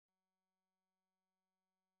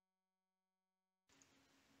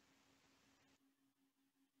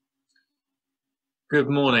Good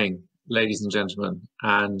morning, ladies and gentlemen,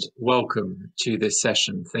 and welcome to this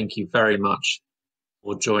session. Thank you very much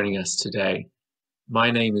for joining us today. My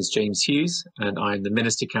name is James Hughes, and I'm the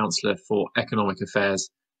Minister Councillor for Economic Affairs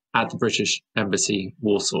at the British Embassy,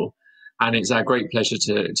 Warsaw. And it's our great pleasure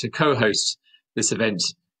to co-host this event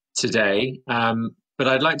today. But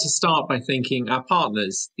I'd like to start by thanking our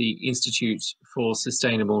partners, the Institute for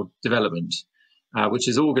Sustainable Development, which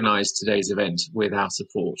has organised today's event with our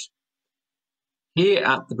support. Here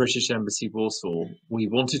at the British Embassy, Warsaw, we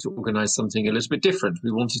wanted to organise something a little bit different.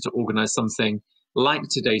 We wanted to organise something like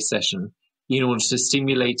today's session in order to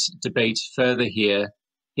stimulate debate further here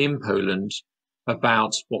in Poland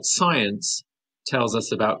about what science tells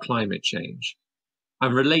us about climate change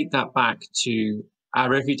and relate that back to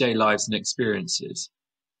our everyday lives and experiences.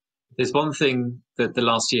 There's one thing that the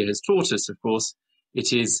last year has taught us, of course,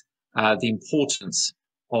 it is the importance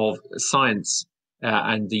of science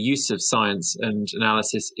and the use of science and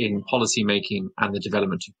analysis in policy making and the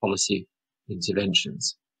development of policy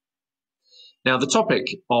interventions. Now, the topic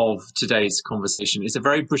of today's conversation is a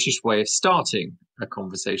very British way of starting a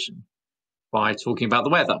conversation by talking about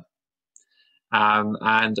the weather.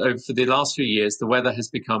 And for the last few years, the weather has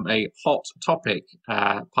become a hot topic,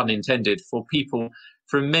 pun intended, for people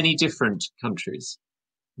from many different countries,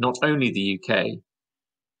 not only the UK.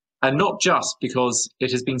 And not just because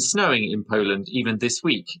it has been snowing in Poland even this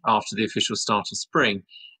week after the official start of spring,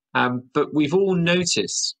 but we've all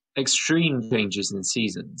noticed extreme changes in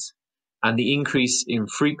seasons and the increase in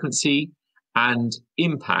frequency and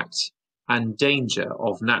impact and danger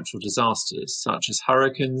of natural disasters such as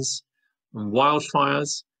hurricanes and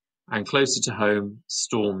wildfires, and closer to home,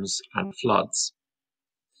 storms and floods.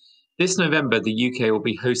 This November, the UK will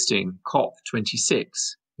be hosting COP26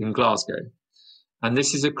 in Glasgow. And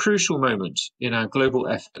this is a crucial moment in our global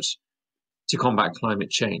effort to combat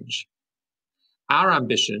climate change. Our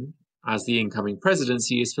ambition as the incoming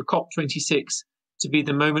presidency is for COP26 to be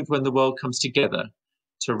the moment when the world comes together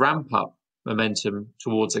to ramp up momentum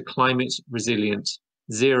towards a climate resilient,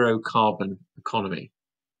 zero carbon economy.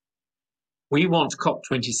 We want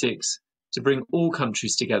COP26 to bring all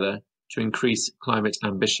countries together to increase climate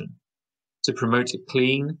ambition, to promote a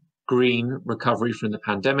clean, green recovery from the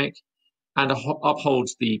pandemic, and uphold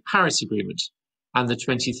the Paris Agreement and the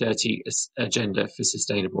 2030 Agenda for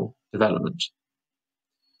Sustainable Development.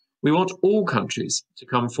 We want all countries to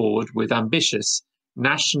come forward with ambitious,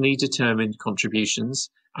 nationally determined contributions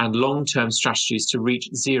and long-term strategies to reach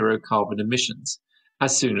zero carbon emissions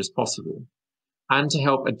as soon as possible, and to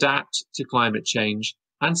help adapt to climate change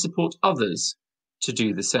and support others to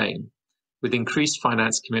do the same, with increased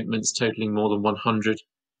finance commitments totaling more than $100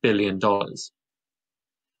 billion.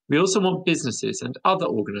 We also want businesses and other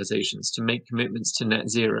organisations to make commitments to net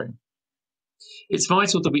zero. It's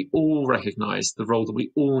vital that we all recognise the role that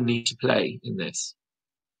we all need to play in this.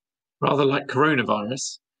 Rather like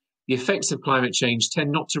coronavirus, the effects of climate change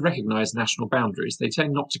tend not to recognise national boundaries. They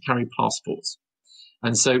tend not to carry passports.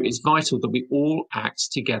 And so it's vital that we all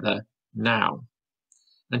act together now.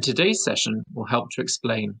 And today's session will help to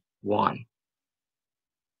explain why.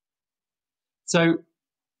 So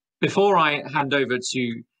before I hand over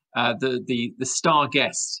to the star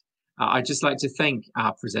guest, I'd just like to thank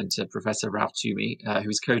our presenter, Professor Ralf Toumi, who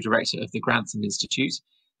is co-director of the Grantham Institute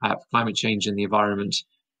for Climate Change and the Environment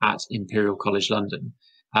at Imperial College London,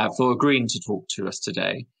 for agreeing to talk to us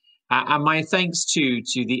today. And my thanks to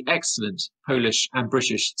the excellent Polish and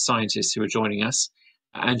British scientists who are joining us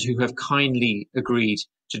and who have kindly agreed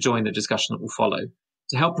to join the discussion that will follow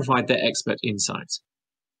to help provide their expert insights.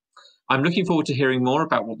 I'm looking forward to hearing more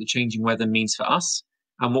about what the changing weather means for us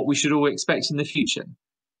and what we should all expect in the future.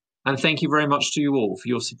 And thank you very much to you all for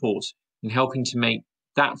your support in helping to make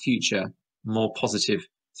that future more positive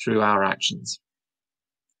through our actions.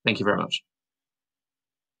 Thank you very much.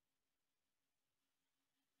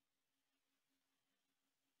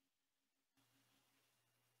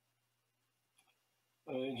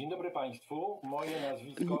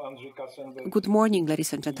 Good morning,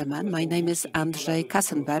 ladies and gentlemen. My name is Andrzej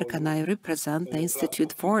Kassenberg, and I represent the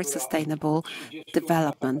Institute for Sustainable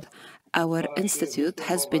Development. Our institute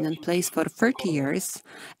has been in place for 30 years,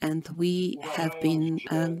 and we have been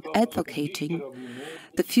advocating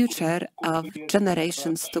the future of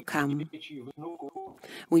generations to come.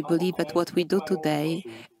 We believe that what we do today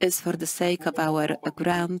is for the sake of our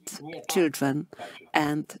grandchildren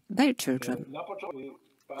and their children.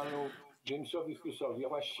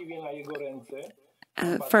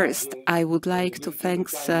 First, I would like to thank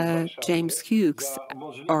James Hughes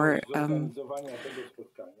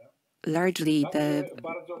largely the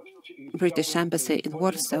British Embassy in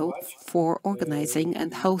Warsaw for organizing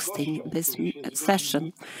and hosting this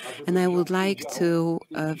session. And I would like to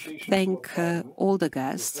thank all the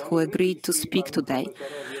guests who agreed to speak today.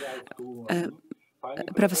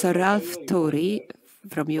 Professor Ralf Toumi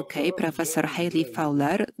from UK, Professor Hayley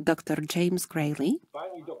Fowler, Dr. James Grayley,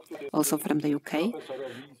 also from the UK,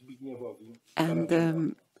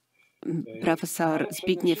 and Professor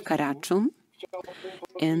Zbigniew Karaczun,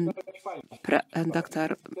 and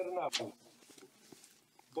Dr.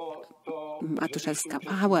 Matuszewska.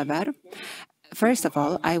 However, first of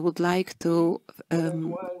all, I would like to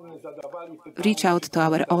reach out to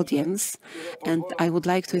our audience, and I would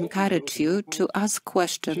like to encourage you to ask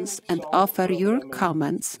questions and offer your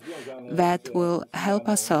comments that will help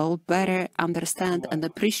us all better understand and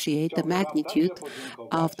appreciate the magnitude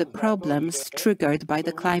of the problems triggered by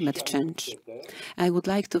the climate change. I would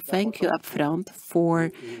like to thank you upfront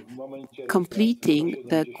for completing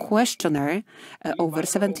the questionnaire. Over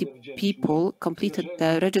 70 people completed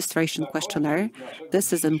the registration questionnaire.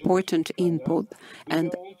 This is important input,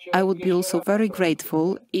 and I would be also very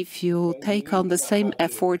grateful if you take on the same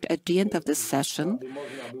effort at the end of this session.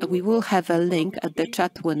 We will have a link at the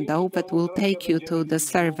chat window that will take you to the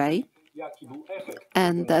survey,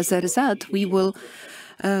 and as a result, we will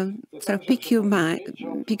sort of pick your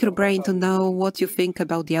brain to know what you think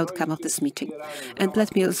about the outcome of this meeting. And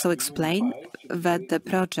let me also explain that the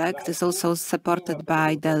project is also supported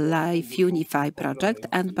by the Life Unify project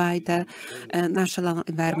and by the National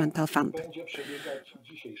Environmental Fund.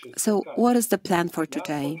 So what is the plan for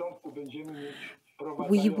today?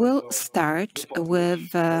 We will start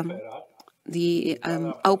with the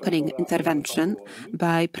opening intervention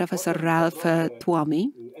by Professor Ralf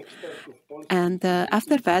Toumi. And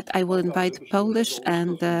after that, I will invite Polish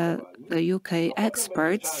and the UK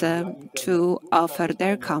experts to offer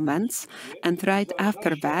their comments. And right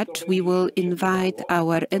after that, we will invite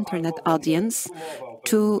our internet audience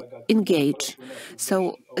to engage.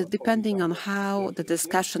 So depending on how the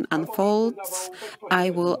discussion unfolds, I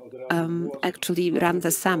will actually run the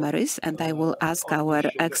summaries, and I will ask our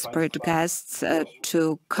expert guests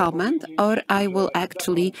to comment, or I will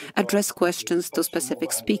actually address questions to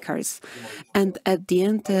specific speakers. And at the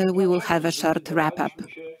end, we will have a short wrap-up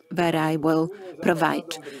that I will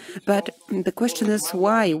provide. But the question is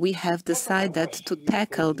why we have decided to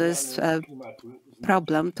tackle this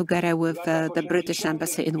problem together with the British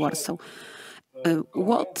Embassy in Warsaw.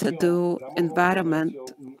 What do environment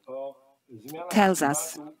tells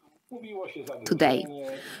us today?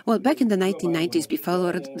 Well, back in the 1990s,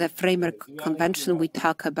 before the Framework Convention, we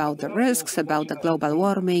talk about the risks, about the global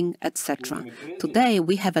warming, etc. Today,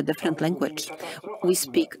 we have a different language. We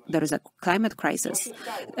speak, there is a climate crisis.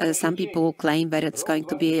 Some people claim that it's going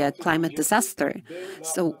to be a climate disaster.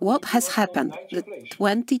 So what has happened? The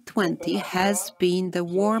 2020 has been the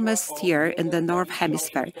warmest year in the North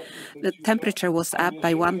Hemisphere. The temperature was up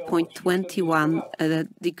by 1.21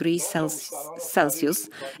 degrees Celsius,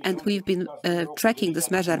 and we've been tracking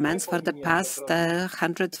these measurements for the past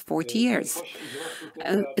 140 years.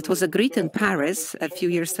 It was agreed in Paris a few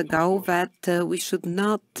years ago that we should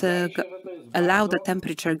not allow the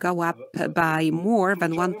temperature go up by more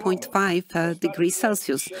than 1.5 degrees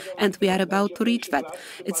Celsius, and we are about to reach that.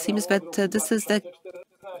 It seems that this is the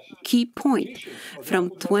key point.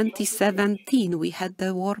 From 2017, we had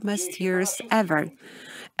the warmest years ever,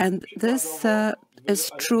 and this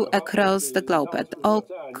is true across the globe, at all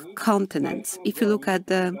continents. If you look at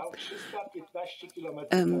the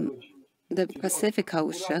Pacific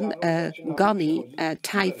Ocean, Goni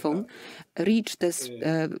typhoon reached this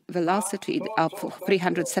velocity of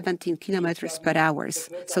 317 kilometers per hour.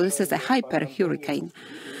 So this is a hyper hurricane.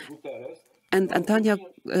 And Antonio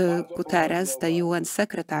Guterres, the UN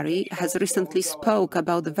Secretary, has recently spoke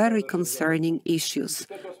about very concerning issues.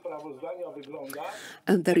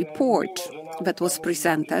 And the report that was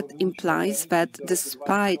presented implies that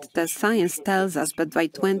despite the science tells us that by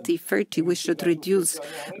 2030 we should reduce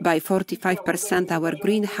by 45% our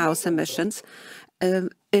greenhouse emissions,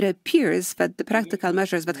 it appears that the practical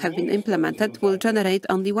measures that have been implemented will generate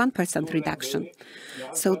only 1% reduction.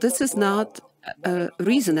 So this is not a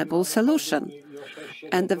reasonable solution.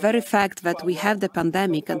 And the very fact that we have the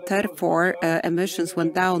pandemic and therefore emissions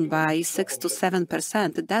went down by 6 to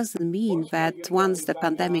 7%, it doesn't mean that once the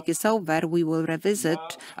pandemic is over, we will revisit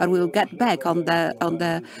or we will get back on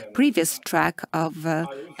the previous track of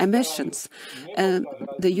emissions.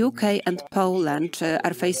 The UK and Poland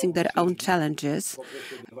are facing their own challenges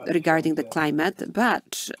regarding the climate,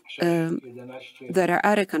 but there are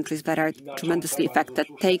other countries that are tremendously affected.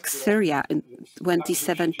 Take Syria,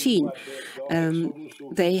 2017.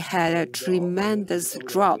 They had a tremendous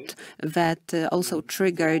drought that also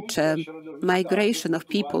triggered migration of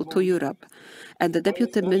people to Europe. And the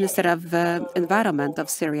Deputy Minister of Environment of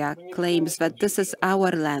Syria claims that this is our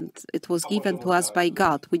land. It was given to us by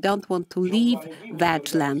God. We don't want to leave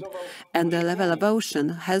that land. And the level of ocean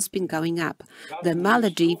has been going up. The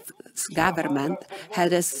Maldives government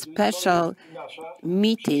had a special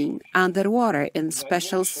meeting underwater in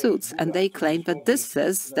special suits, and they claimed that this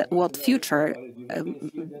is what future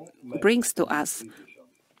brings to us.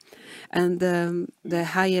 And the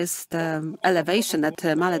highest elevation at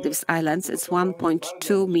Maldives Islands is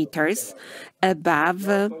 1.2 meters above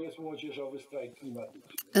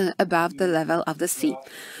the level of the sea.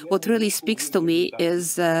 What really speaks to me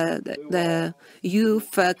is the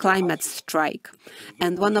youth climate strike.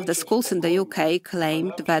 And one of the schools in the UK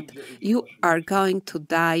claimed that you are going to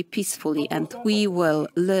die peacefully and we will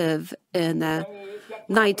live in a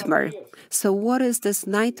nightmare. So what is this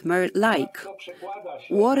nightmare like?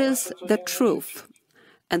 What is the truth?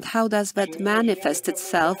 And how does that manifest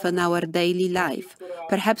itself in our daily life?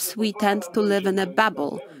 Perhaps we tend to live in a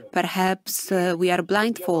bubble. Perhaps we are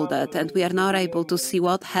blindfolded and we are not able to see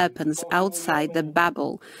what happens outside the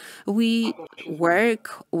bubble. We work,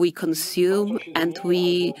 we consume, and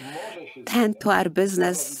we tend to our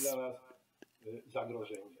business,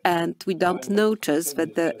 and we don't notice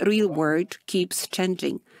that the real world keeps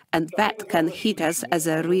changing, and that can hit us as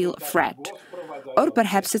a real threat. Or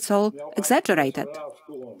perhaps it's all exaggerated.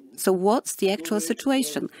 So what's the actual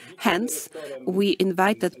situation? Hence, we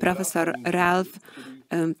invited Professor Ralf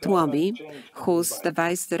Toumi, who's the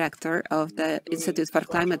Vice Director of the Institute for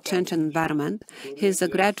Climate Change and Environment. He's a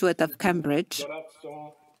graduate of Cambridge,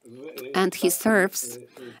 and he serves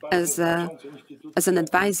as an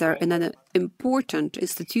advisor in an important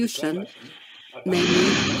institution, namely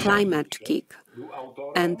Climate Geek.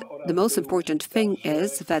 And the most important thing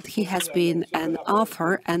is that he has been an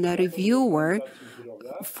author and a reviewer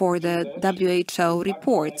for the WHO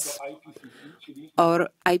reports, or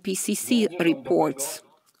IPCC reports,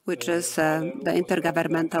 which is the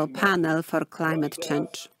Intergovernmental Panel for Climate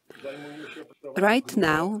Change. Right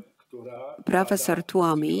now, Professor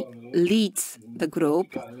Toumi leads the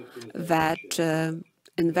group that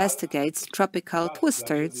investigates tropical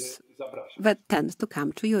twisters that tend to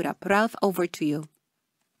come to Europe. Ralf, over to you.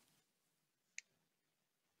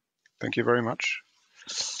 Thank you very much.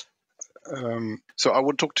 So I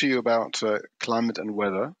will talk to you about climate and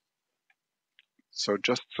weather. So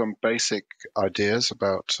just some basic ideas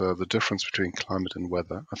about the difference between climate and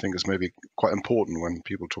weather. I think is maybe quite important when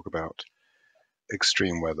people talk about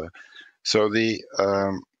extreme weather. So the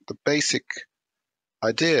basic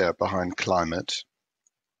idea behind climate,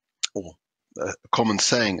 or a common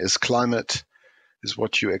saying, is climate is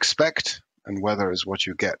what you expect and weather is what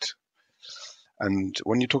you get. And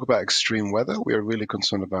when you talk about extreme weather, we are really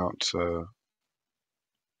concerned about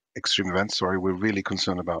extreme events. Sorry, we're really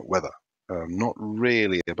concerned about weather, not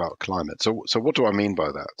really about climate. So what do I mean by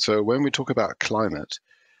that? So when we talk about climate,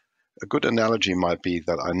 a good analogy might be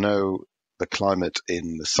that I know the climate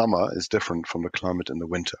in the summer is different from the climate in the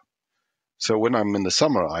winter. So when I'm in the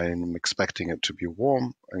summer, I'm expecting it to be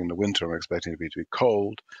warm, and in the winter, I'm expecting it to be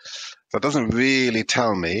cold. That doesn't really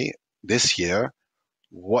tell me this year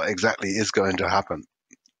what exactly is going to happen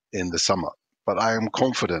in the summer. But I am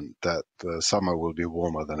confident that the summer will be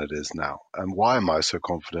warmer than it is now. And why am I so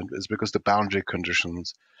confident? Is because the boundary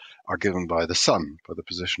conditions are given by the sun, by the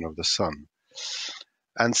position of the sun.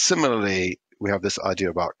 And similarly, we have this idea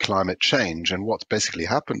about climate change. And what's basically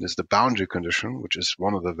happened is the boundary condition, which is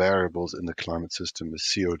one of the variables in the climate system,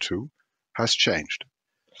 is CO2, has changed.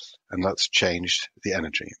 And that's changed the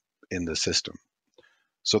energy in the system.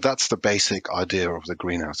 So that's the basic idea of the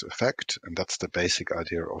greenhouse effect, and that's the basic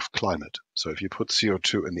idea of climate. So if you put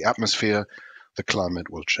CO2 in the atmosphere, the climate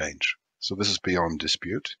will change. So this is beyond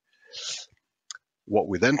dispute. What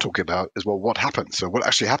we then talk about is, well, what happens? So what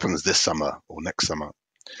actually happens this summer or next summer?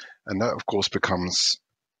 And that, of course, becomes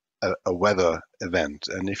a weather event.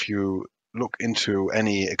 And if you look into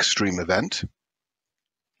any extreme event,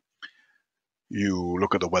 you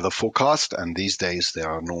look at the weather forecast, and these days they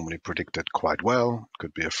are normally predicted quite well. It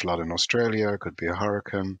could be a flood in Australia, it could be a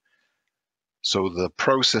hurricane. So the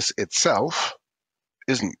process itself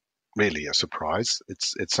isn't really a surprise.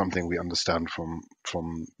 It's something we understand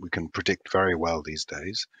we can predict very well these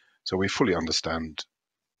days. So we fully understand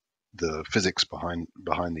the physics behind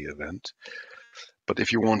the event. But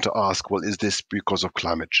if you want to ask, well, is this because of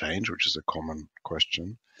climate change, which is a common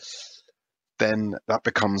question, then that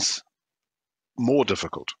becomes more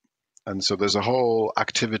difficult. And so there's a whole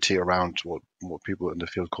activity around what people in the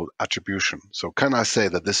field call attribution. So can I say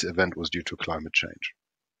that this event was due to climate change?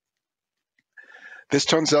 This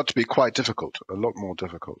turns out to be quite difficult, a lot more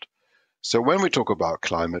difficult. So when we talk about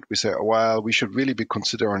climate, we say, well, we should really be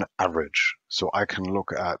considering an average. So I can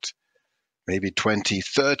look at maybe 20,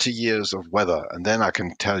 30 years of weather, and then I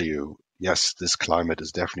can tell you, yes, this climate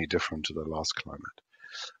is definitely different to the last climate.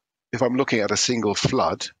 If I'm looking at a single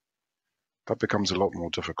flood, that becomes a lot more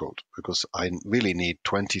difficult because I really need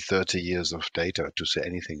 20, 30 years of data to say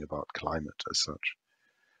anything about climate as such.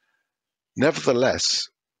 Nevertheless,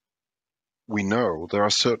 we know there are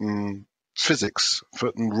certain physics,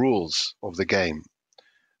 certain rules of the game.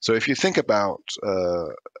 So if you think about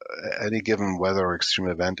any given weather or extreme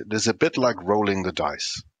event, it is a bit like rolling the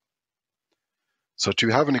dice. So to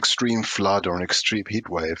have an extreme flood or an extreme heat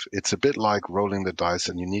wave, it's a bit like rolling the dice,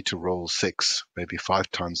 and you need to roll 6, maybe 5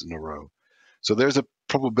 times in a row. So there's a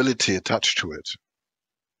probability attached to it,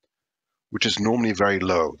 which is normally very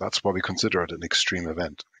low. That's why we consider it an extreme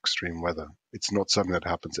event, extreme weather. It's not something that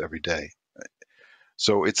happens every day.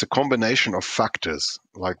 So it's a combination of factors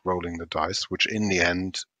like rolling the dice, which in the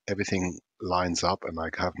end, everything lines up and I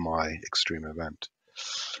have my extreme event.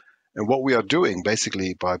 And what we are doing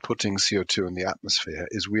basically by putting CO2 in the atmosphere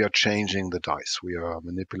is we are changing the dice. We are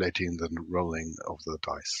manipulating the rolling of the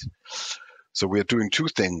dice. So we are doing two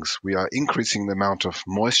things. We are increasing the amount of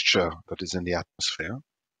moisture that is in the atmosphere.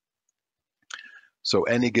 So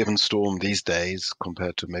any given storm these days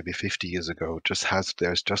compared to maybe 50 years ago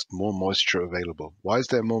there's just more moisture available. Why is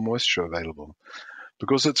there more moisture available?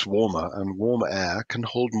 Because it's warmer, and warm air can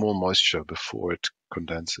hold more moisture before it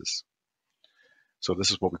condenses. So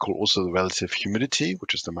this is what we call also the relative humidity,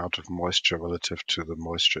 which is the amount of moisture relative to the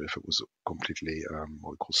moisture if it was completely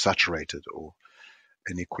what we call saturated or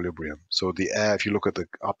in equilibrium. So the air, if you look at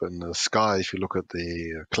up in the sky, if you look at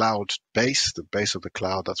the cloud base, the base of the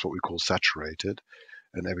cloud, that's what we call saturated,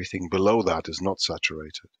 and everything below that is not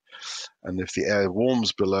saturated. And if the air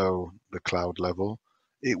warms below the cloud level,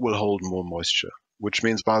 it will hold more moisture, which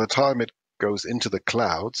means by the time it goes into the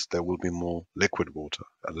clouds, there will be more liquid water.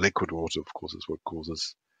 And liquid water, of course, is what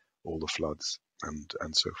causes all the floods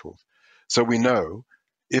and so forth. So we know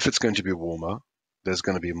if it's going to be warmer, there's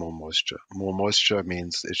going to be more moisture. More moisture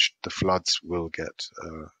means the floods will get,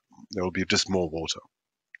 there will be just more water.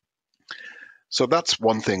 So that's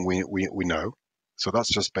one thing we know. So that's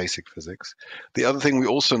just basic physics. The other thing we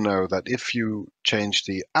also know that if you change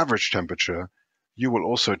the average temperature, you will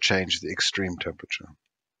also change the extreme temperature.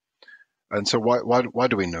 And so why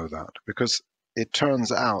do we know that? Because it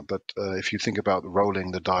turns out that if you think about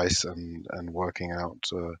rolling the dice and working out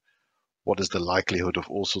what is the likelihood of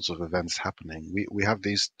all sorts of events happening, we have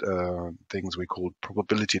these things we call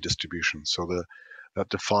probability distributions. So that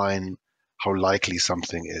define how likely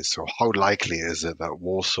something is. So how likely is it that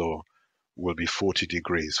Warsaw will be 40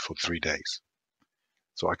 degrees for 3 days?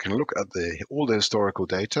 So I can look at all the historical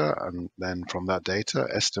data, and then from that data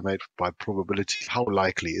estimate by probability how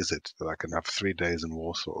likely is it that I can have 3 days in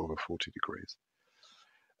Warsaw over 40 degrees.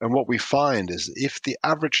 And what we find is if the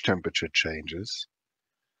average temperature changes,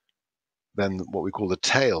 then what we call the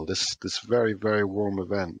tail, this very, very warm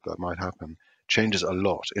event that might happen, changes a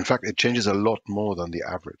lot. In fact, it changes a lot more than the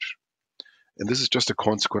average. And this is just a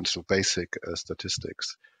consequence of basic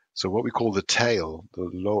statistics. So what we call the tail, the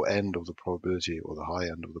low end of the probability or the high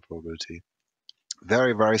end of the probability,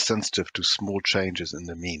 very, very sensitive to small changes in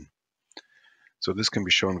the mean. So this can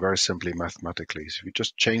be shown very simply mathematically. So if you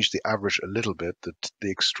just change the average a little bit,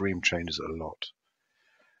 the extreme changes a lot.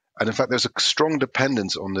 And in fact, there's a strong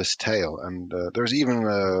dependence on this tail. And there's even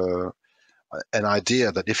an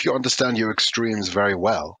idea that if you understand your extremes very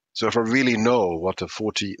well, so if I really know what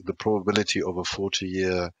the probability of a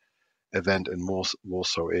 40-year event in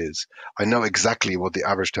Warsaw is, I know exactly what the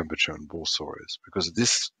average temperature in Warsaw is, because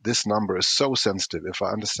this number is so sensitive. If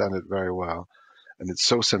I understand it very well, and it's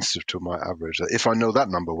so sensitive to my average, that if I know that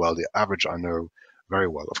number well, the average I know very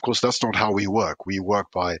well. Of course, that's not how we work. We work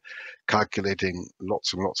by calculating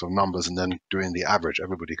lots and lots of numbers and then doing the average.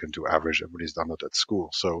 Everybody can do average. Everybody's done it at school.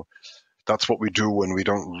 So that's what we do when we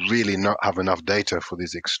don't really have enough data for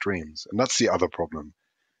these extremes. And that's the other problem,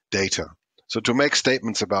 data. So to make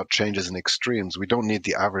statements about changes in extremes, we don't need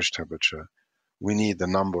the average temperature. We need the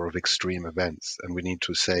number of extreme events, and we need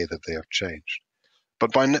to say that they have changed.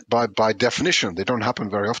 But by definition, they don't happen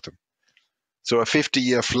very often. So a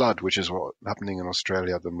 50-year flood, which is what's happening in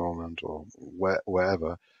Australia at the moment or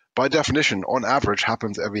wherever, by definition, on average,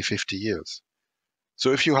 happens every 50 years.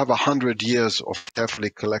 So if you have 100 years of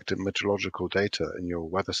carefully collected meteorological data in your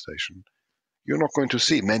weather station, you're not going to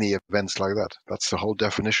see many events like that. That's the whole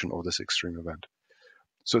definition of this extreme event.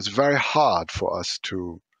 So it's very hard for us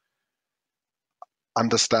to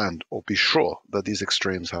understand or be sure that these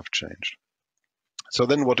extremes have changed. So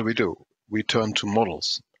then what do? We turn to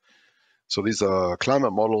models. So these are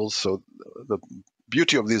climate models. So the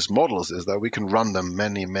beauty of these models is that we can run them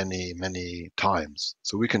many, many, many times.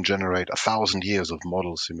 So we can generate 1,000 years of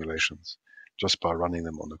model simulations just by running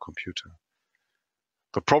them on the computer.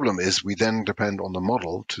 The problem is we then depend on the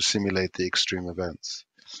model to simulate the extreme events.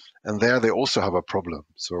 And there they also have a problem.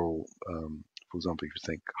 So, for example, if you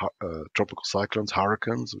think tropical cyclones,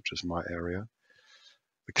 hurricanes, which is my area,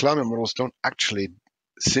 the climate models don't actually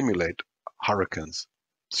simulate hurricanes,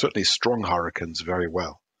 certainly strong hurricanes, very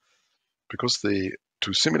well. Because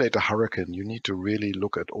to simulate a hurricane, you need to really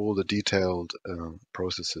look at all the detailed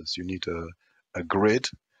processes. You need a grid,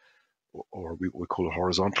 or we call a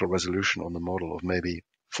horizontal resolution on the model of maybe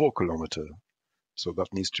 4 kilometers. So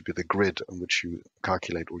that needs to be the grid on which you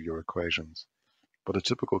calculate all your equations. But a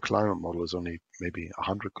typical climate model is only maybe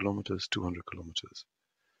 100 kilometers, 200 kilometers.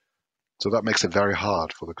 So that makes it very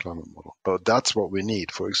hard for the climate model. But that's what we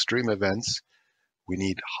need. For extreme events, we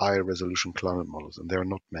need high resolution climate models, and there are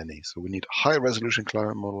not many. So we need a high resolution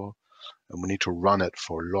climate model, and we need to run it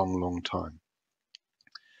for a long, long time.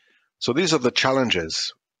 So these are the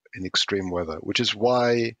challenges in extreme weather, which is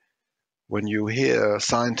why when you hear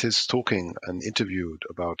scientists talking and interviewed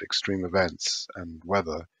about extreme events and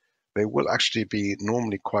weather, they will actually be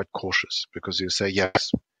normally quite cautious, because you say,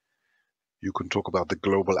 yes, you can talk about the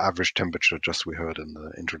global average temperature, just we heard in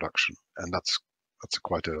the introduction, and that's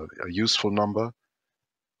quite a useful number.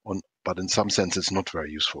 But in some sense, it's not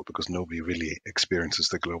very useful, because nobody really experiences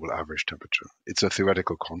the global average temperature. It's a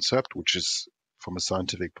theoretical concept, which is, from a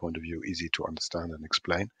scientific point of view, easy to understand and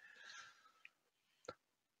explain.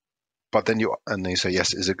 But then you say,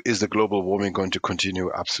 yes, is the global warming going to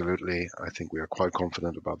continue? Absolutely. I think we are quite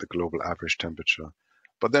confident about the global average temperature.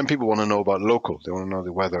 But then people want to know about local. They want to know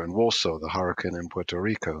the weather in Warsaw, the hurricane in Puerto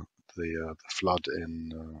Rico, the flood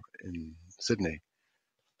in Sydney.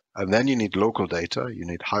 And then you need local data. You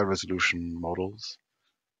need high resolution models.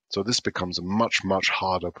 So this becomes a much, much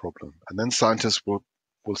harder problem. And then scientists will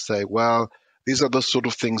say, well, these are the sort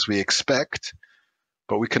of things we expect,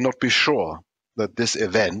 but we cannot be sure that this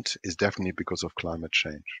event is definitely because of climate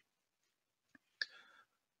change.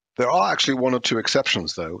 There are actually one or two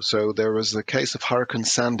exceptions, though. So there is the case of Hurricane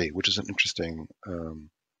Sandy, which is an interesting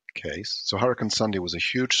case. So Hurricane Sandy was a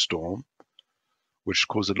huge storm, which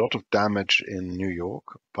caused a lot of damage in New York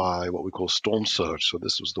by what we call storm surge. So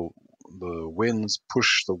this was the winds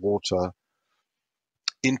pushed the water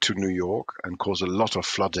into New York and caused a lot of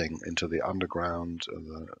flooding into the underground,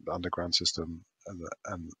 the underground system,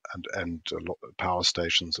 and a lot of power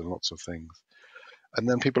stations and lots of things. And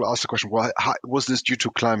then people ask the question, well, was this due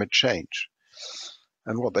to climate change?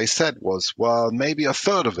 And what they said was, well, maybe a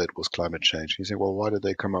third of it was climate change. You say, well, why did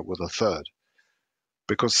they come up with a third?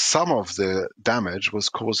 Because some of the damage was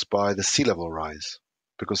caused by the sea level rise,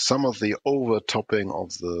 because some of the overtopping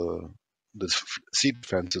of the sea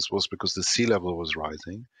defenses was because the sea level was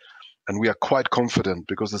rising. And we are quite confident,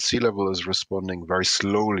 because the sea level is responding very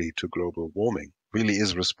slowly to global warming, really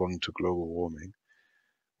is responding to global warming.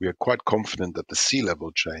 We are quite confident that the sea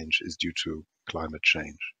level change is due to climate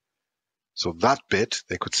change. So that bit,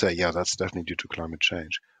 they could say, yeah, that's definitely due to climate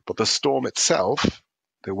change. But the storm itself,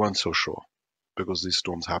 they weren't so sure, because these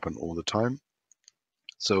storms happen all the time.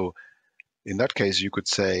 So in that case, you could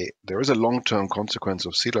say there is a long-term consequence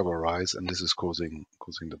of sea level rise, and this is causing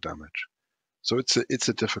the damage. So it's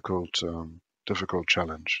a difficult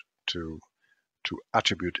challenge to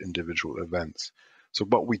attribute individual events. So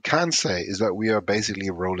what we can say is that we are basically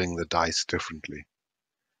rolling the dice differently.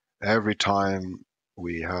 Every time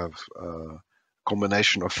we have a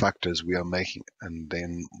combination of factors we are making, and they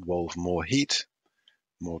involve more heat,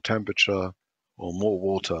 more temperature, or more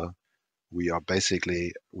water, we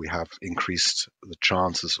have increased the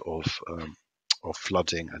chances of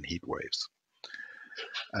flooding and heat waves.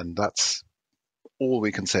 And that's all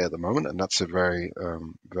we can say at the moment, and that's a very,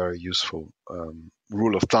 very useful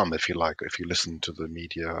rule of thumb, if you like, if you listen to the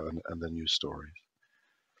media and the news stories.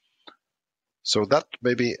 So that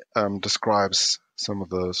maybe describes some of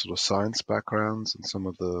the sort of science backgrounds and some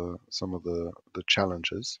of the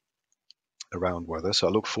challenges around weather. So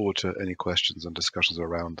I look forward to any questions and discussions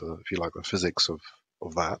around if you like, the physics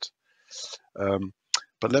of that.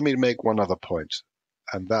 But let me make one other point,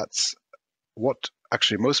 and that's what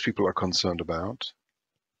actually most people are concerned about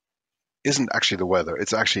isn't actually the weather,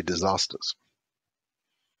 it's actually disasters.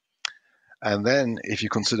 And then if you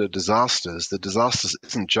consider disasters, the disasters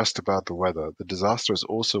isn't just about the weather. The disaster is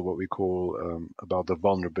also what we call about the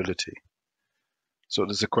vulnerability. So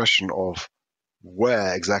there's a question of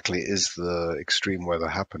where exactly is the extreme weather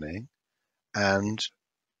happening, and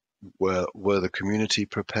were the community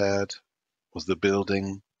prepared? Was the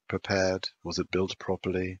building prepared? Was it built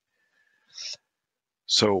properly?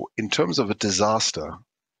 So in terms of a disaster,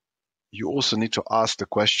 you also need to ask the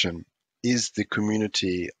question, is the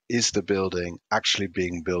community, is the building actually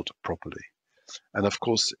being built properly? And of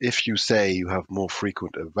course, if you say you have more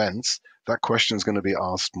frequent events, that question is going to be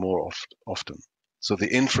asked more often. So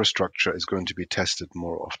the infrastructure is going to be tested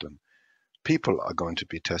more often. People are going to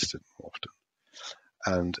be tested more often.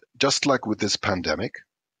 And just like with this pandemic,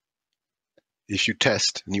 if you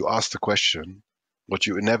test and you ask the question, what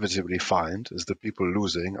you inevitably find is the people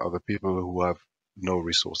losing are the people who have no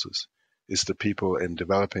resources. It's the people in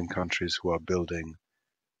developing countries who are building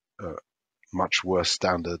much worse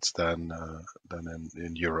standards than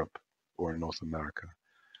in Europe or in North America.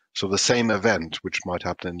 So the same event, which might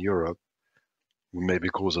happen in Europe, will maybe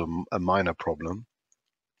cause a minor problem,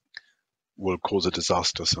 will cause a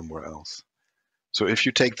disaster somewhere else. So if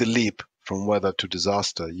you take the leap from weather to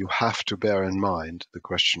disaster, you have to bear in mind the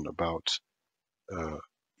question about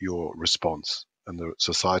your response and the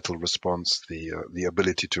societal response, the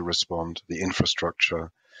ability to respond, the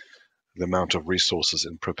infrastructure, the amount of resources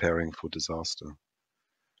in preparing for disaster.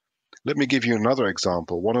 Let me give you another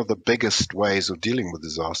example. One of the biggest ways of dealing with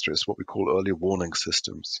disaster is what we call early warning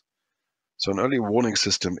systems. So an early warning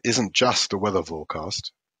system isn't just a weather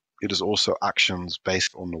forecast. It is also actions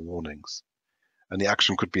based on the warnings. And the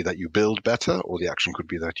action could be that you build better, or the action could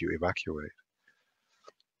be that you evacuate.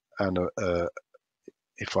 And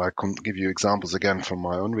if I can give you examples again from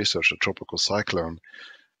my own research, a tropical cyclone,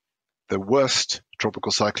 the worst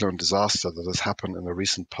tropical cyclone disaster that has happened in the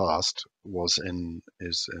recent past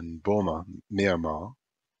is in Burma, Myanmar.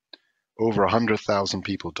 Over 100,000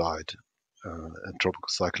 people died. A tropical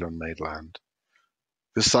cyclone made land.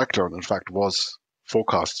 This cyclone, in fact, was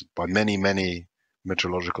forecasted by many, many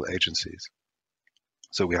meteorological agencies.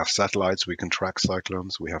 So we have satellites, we can track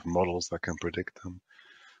cyclones, we have models that can predict them.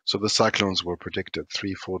 So the cyclones were predicted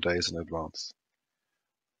 3-4 days in advance.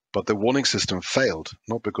 But the warning system failed,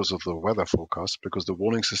 not because of the weather forecast, because the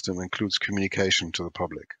warning system includes communication to the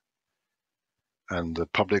public. And the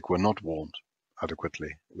public were not warned adequately.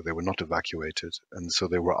 They were not evacuated, and so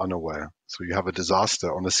they were unaware. So you have a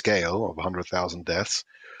disaster on a scale of 100,000 deaths,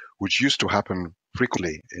 which used to happen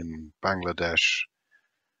frequently in Bangladesh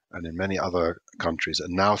and in many other countries,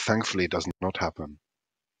 and now thankfully does not happen.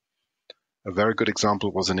 A very good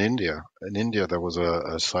example was in India. In India, there was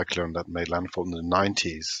a cyclone that made landfall in the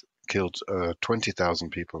 90s, killed 20,000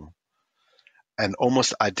 people. An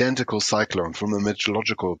almost identical cyclone from a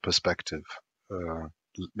meteorological perspective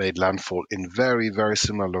made landfall in very, very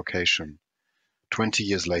similar location 20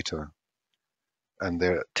 years later. And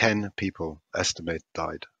there 10 people estimate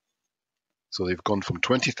died. So they've gone from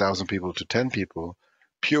 20,000 people to 10 people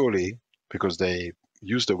purely because they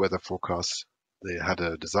used a weather forecast. They had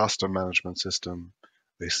a disaster management system,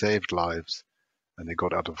 they saved lives, and they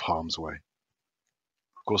got out of harm's way.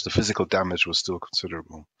 Of course, the physical damage was still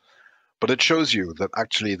considerable. But it shows you that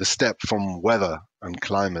actually the step from weather and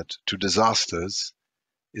climate to disasters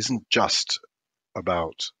isn't just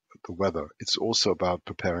about the weather, it's also about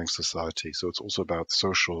preparing society. So it's also about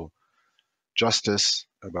social justice,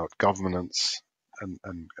 about governance,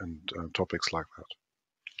 and topics like that.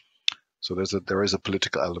 So there is a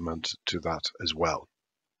political element to that as well.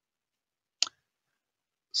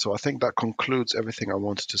 So I think that concludes everything I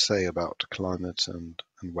wanted to say about climate and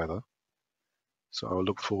weather. So I'll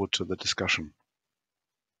look forward to the discussion.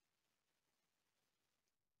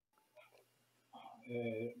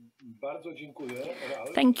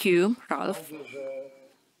 Thank you, Ralf.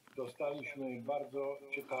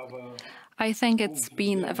 I think it's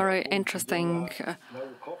been a very interesting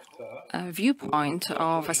viewpoint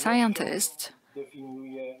of a scientist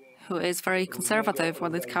who is very conservative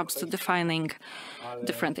when it comes to defining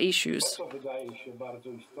different issues.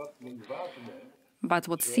 But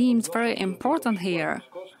what seems very important here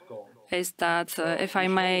is that, if I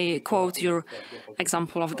may quote your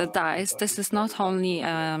example of the dice, this is not only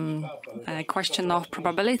a question of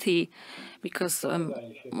probability, because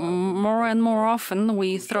more and more often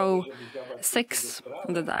we throw 6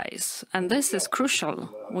 on the dice, and this is crucial.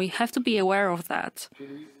 We have to be aware of that.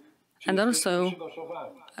 And also,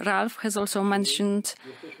 Ralf has also mentioned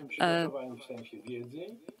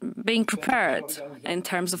being prepared in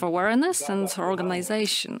terms of awareness and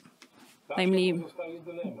organization. Namely,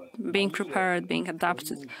 being prepared, being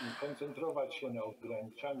adapted.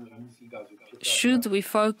 Should we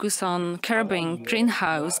focus on curbing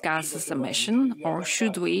greenhouse gases emission, or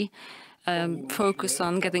should we focus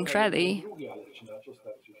on getting ready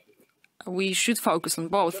we should focus on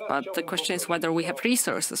both, but the question is whether we have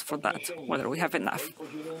resources for that, whether we have enough.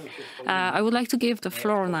 I would like to give the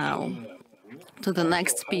floor now to the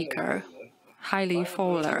next speaker, Hailey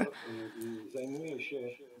Fowler.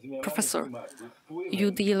 Professor,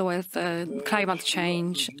 you deal with climate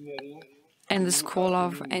change in the School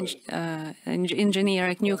of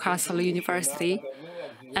Engineering at Newcastle University,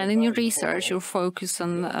 and in your research you focus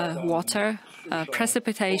on water,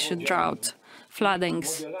 precipitation, drought,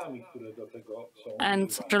 floodings,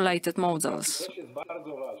 and related models.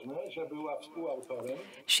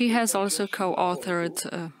 She has also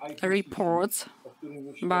co-authored a report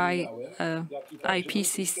by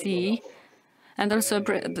IPCC and also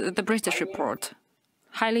the British report.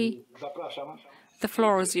 Hailey, the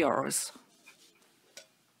floor is yours.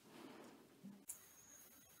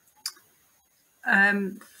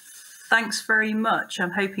 Thanks very much.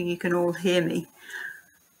 I'm hoping you can all hear me.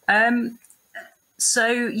 So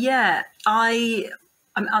yeah, I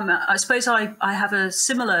suppose I have a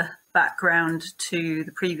similar background to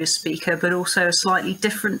the previous speaker, but also a slightly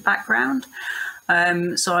different background.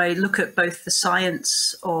 So I look at both the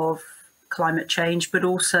science of climate change, but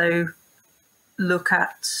also look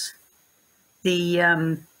at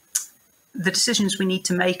the decisions we need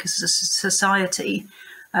to make as a society,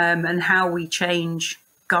 and how we change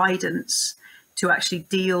guidance to actually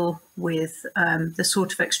deal with the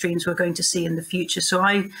sort of extremes we're going to see in the future. So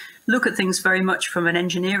I look at things very much from an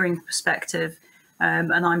engineering perspective,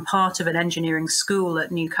 and I'm part of an engineering school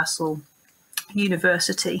at Newcastle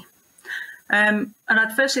University. And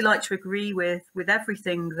I'd firstly like to agree with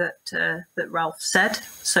everything that Ralf said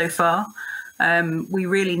so far. We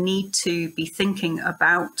really need to be thinking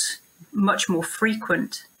about much more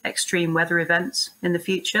frequent extreme weather events in the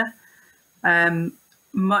future,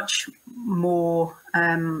 much more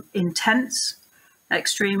intense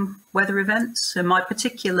extreme weather events. So my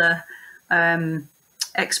particular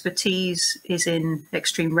expertise is in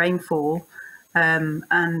extreme rainfall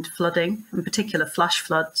and flooding, in particular flash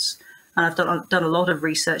floods. And I've done a lot of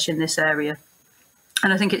research in this area.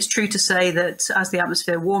 And I think it's true to say that as the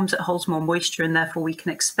atmosphere warms, it holds more moisture, and therefore we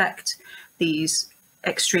can expect these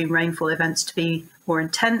extreme rainfall events to be more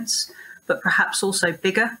intense, but perhaps also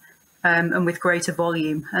bigger and with greater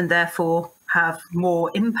volume, and therefore have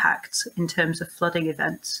more impact in terms of flooding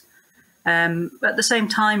events. At the same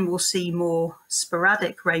time, we'll see more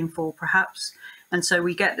sporadic rainfall, perhaps. And so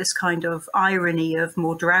we get this kind of irony of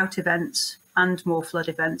more drought events and more flood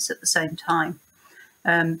events at the same time,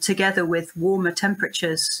 together with warmer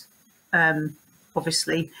temperatures,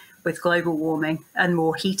 obviously, with global warming, and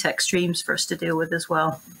more heat extremes for us to deal with as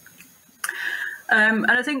well.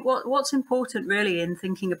 And I think what's important really in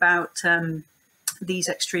thinking about these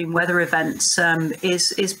extreme weather events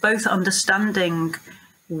is both understanding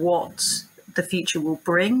what the future will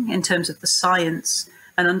bring in terms of the science,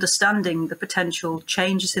 and understanding the potential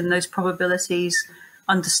changes in those probabilities,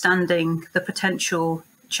 understanding the potential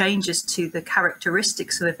changes to the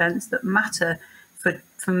characteristics of events that matter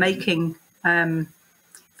for making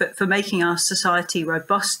our society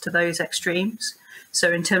robust to those extremes.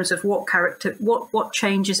 So in terms of what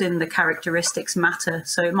changes in the characteristics matter.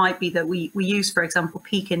 So it might be that we use, for example,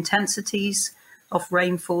 peak intensities of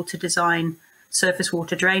rainfall to design surface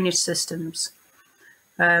water drainage systems.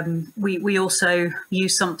 We also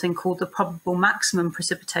use something called the probable maximum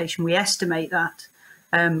precipitation. We estimate that.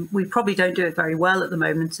 We probably don't do it very well at the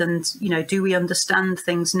moment. And, do we understand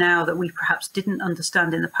things now that we perhaps didn't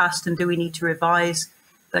understand in the past? And do we need to revise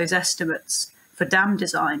those estimates for dam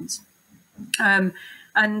designs? How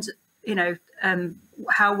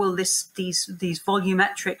will these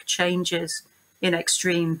volumetric changes in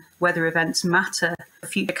extreme weather events matter for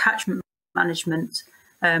future catchment management?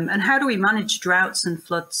 And how do we manage droughts and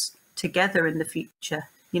floods together in the future?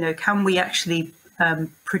 Can we actually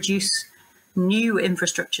produce new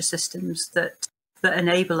infrastructure systems that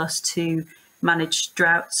enable us to manage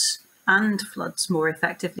droughts and floods more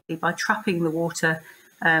effectively by trapping the water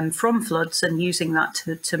from floods and using that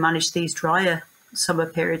to manage these drier summer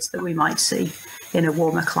periods that we might see in a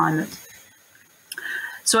warmer climate?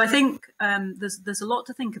 So I think there's a lot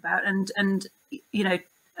to think about, and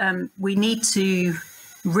we need to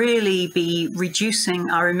really be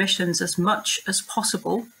reducing our emissions as much as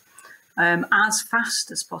possible, as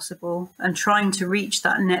fast as possible, and trying to reach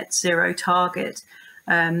that net zero target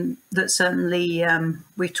that certainly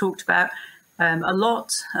we've talked about a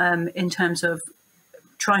lot in terms of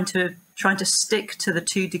trying to stick to the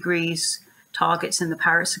 2 degrees targets in the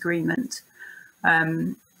Paris Agreement.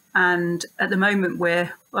 And at the moment,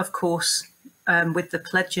 we're, of course, with the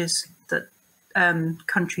pledges that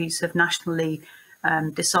countries have nationally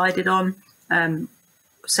decided on,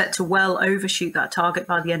 set to well overshoot that target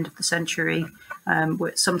by the end of the century,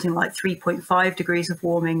 with something like 3.5 degrees of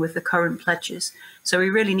warming with the current pledges. So we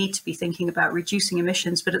really need to be thinking about reducing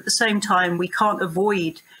emissions, but at the same time, we can't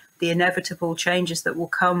avoid the inevitable changes that will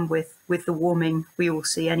come with the warming we will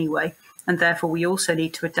see anyway. And therefore, we also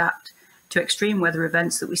need to adapt to extreme weather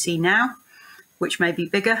events that we see now, which may be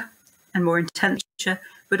bigger and more intense,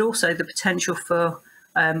 but also the potential for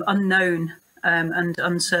unknown and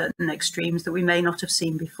uncertain extremes that we may not have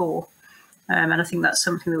seen before. And I think that's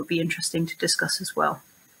something that would be interesting to discuss as well.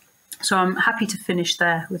 So I'm happy to finish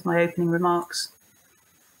there with my opening remarks.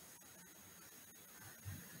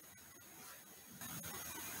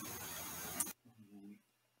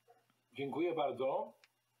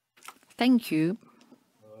 Thank you.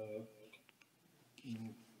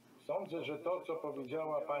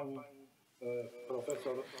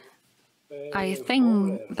 I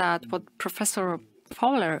think that what Professor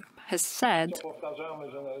Fowler has said,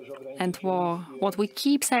 and what we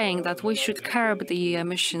keep saying, that we should curb the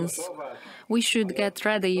emissions, we should get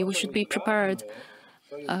ready, we should be prepared.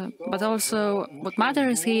 But also what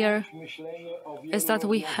matters here is that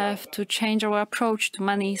we have to change our approach to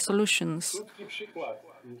many solutions.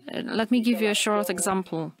 Let me give you a short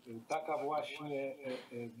example.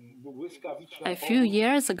 A few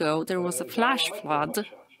years ago, there was a flash flood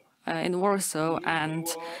in Warsaw, and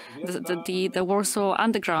the Warsaw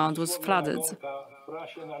Underground was flooded.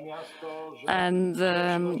 And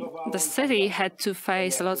the city had to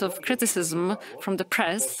face a lot of criticism from the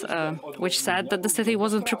press, which said that the city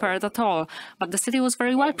wasn't prepared at all. But the city was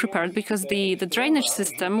very well prepared because the drainage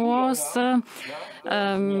system was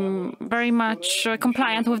very much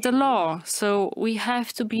compliant with the law. So we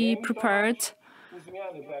have to be prepared.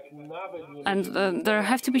 And there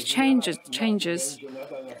have to be changes,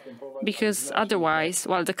 because otherwise,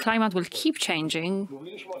 well, the climate will keep changing.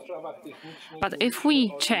 But if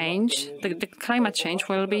we change, the climate change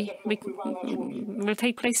will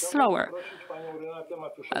take place slower.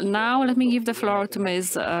 Now, let me give the floor to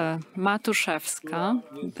Ms. Matuszewska,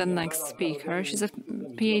 the next speaker. She's a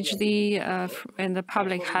PhD in the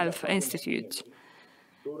Public Health Institute,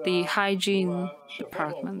 the Hygiene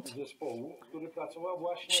Department.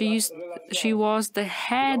 She was the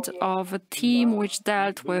head of a team which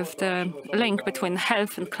dealt with the link between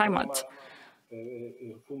health and climate.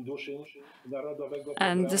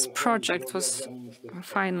 And this project was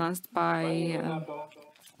financed by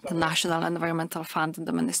the National Environmental Fund and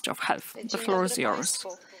the Ministry of Health. The floor is yours.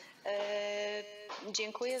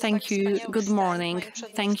 Thank you. Good morning.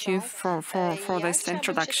 Thank you for this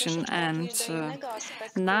introduction. And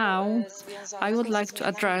now I would like to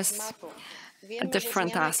address a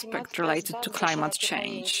different aspect related to climate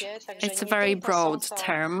change. It's a very broad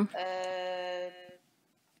term.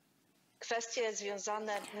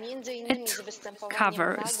 It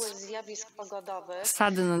covers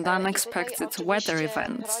sudden and unexpected weather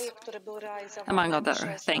events, among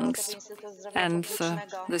other things. And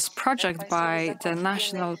this project by the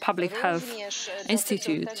National Public Health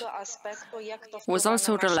Institute was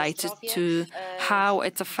also related to how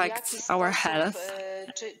it affects our health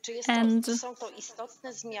and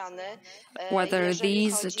whether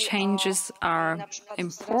these changes are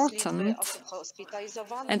important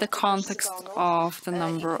in the context of the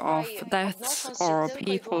number of deaths or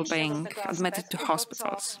people being admitted to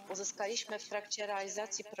hospitals.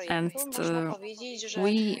 And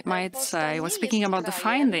we might say, when speaking about the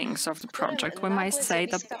findings of the project, we might say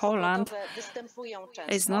that Poland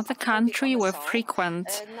is not a country with frequent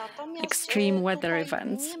extreme weather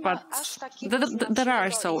events, but there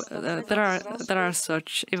are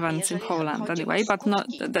such events in Poland anyway, but not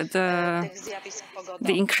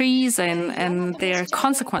the increase in their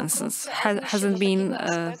consequences hasn't been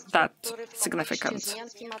that significant.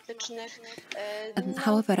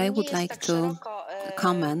 However, I would like to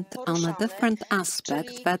comment on a different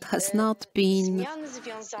aspect that has not been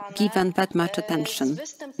given that much attention,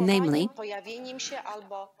 namely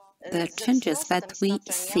the changes that we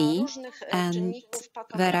see and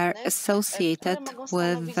that are associated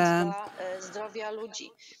with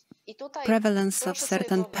prevalence of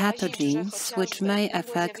certain pathogens which may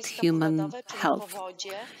affect human health.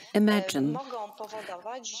 Imagine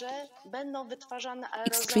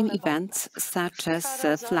extreme events such as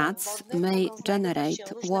floods may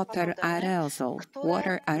generate water aerosol.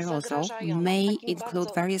 Water aerosol may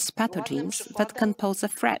include various pathogens that can pose a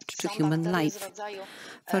threat to human life.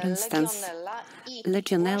 For instance,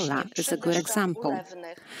 Legionella is a good example.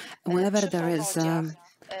 Whenever there is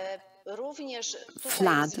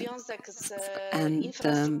flood and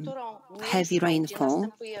heavy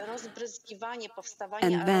rainfall.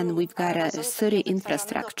 And then we've got a city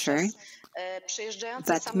infrastructure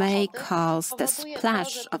that may cause the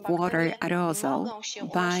splash of water aerosol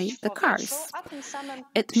by the cars.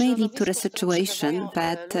 It may lead to the situation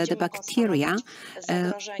that the bacteria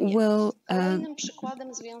will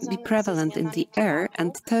be prevalent in the air,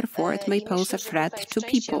 and therefore it may pose a threat to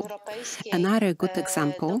people. Another good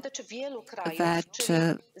example that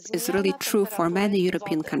is really true for many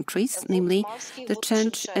European countries, namely the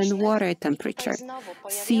change in water temperature,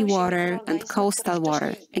 seawater and coastal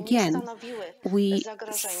water. Again, we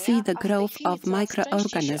see the growth of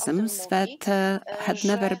microorganisms that had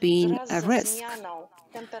never been a risk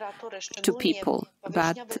to people.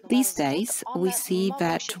 But these days, we see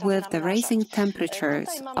that with the rising temperatures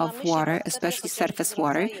of water, especially surface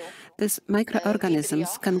water, these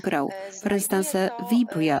microorganisms can grow. For instance,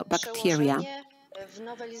 Vibrio bacteria.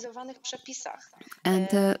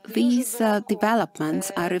 And these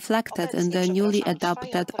developments are reflected in the newly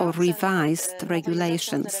adopted or revised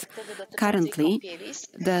regulations. Currently,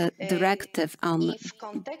 the directive on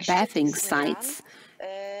bathing sites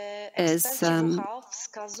is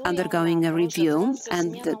undergoing a review,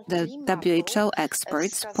 and the WHO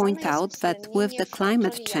experts point out that with the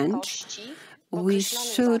climate change, we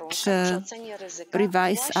should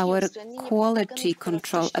revise our quality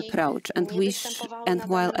control approach, and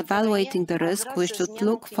while evaluating the risk, we should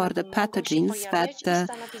look for the pathogens that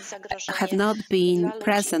have not been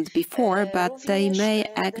present before, but they may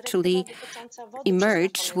actually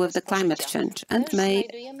emerge with the climate change and may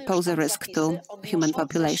pose a risk to human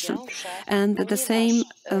population. And the same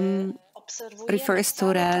refers to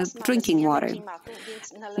the drinking water.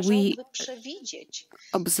 We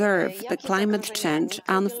observe the climate change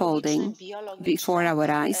unfolding before our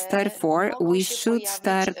eyes. Therefore, we should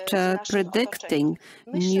start predicting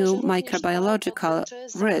new microbiological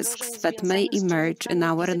risks that may emerge in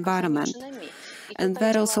our environment. And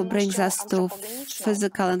that also brings us to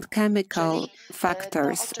physical and chemical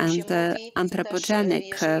factors and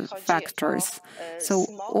anthropogenic factors. So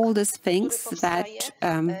all these things that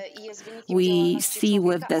we see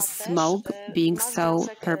with the smoke being so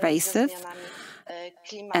pervasive,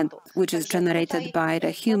 and which is generated by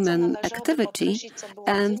the human activity,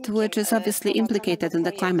 and which is obviously implicated in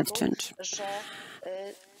the climate change.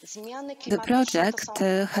 The project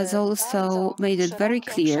has also made it very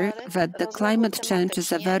clear that the climate change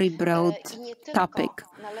is a very broad topic.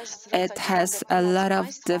 It has a lot of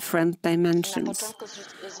different dimensions.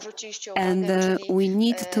 And we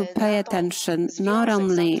need to pay attention not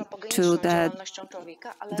only to the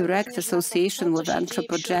direct association with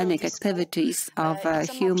anthropogenic activities of a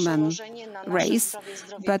human race,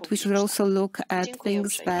 but we should also look at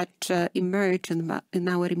things that emerge in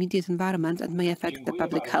our immediate environment and may affect the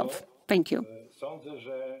public health. Thank you.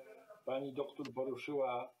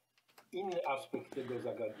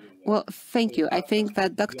 Well, thank you. I think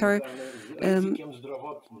that Dr.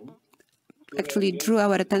 actually drew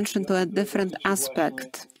our attention to a different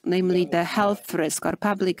aspect, namely the health risk or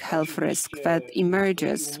public health risk that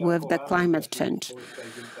emerges with the climate change.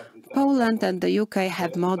 Poland and the UK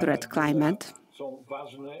have moderate climate,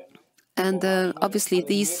 and obviously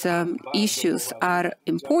these issues are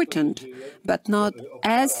important, but not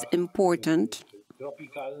as important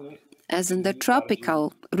as in the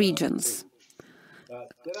tropical regions.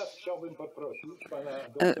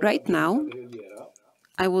 Right now,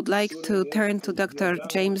 I would like to turn to Dr.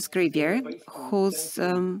 James Grivier, who's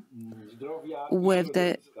with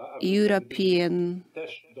the European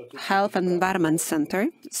Health and Environment Center.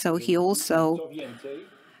 So he also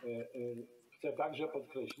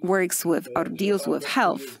works with or deals with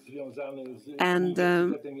health. And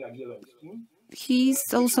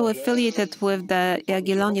he's also affiliated with the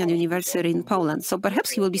Jagiellonian University in Poland. So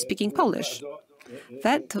perhaps he will be speaking Polish.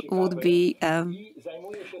 That would be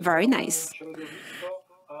very nice.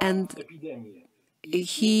 And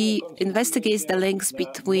he investigates the links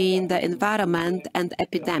between the environment and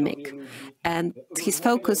epidemic. And his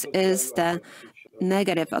focus is the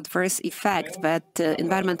negative adverse effect that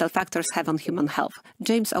environmental factors have on human health.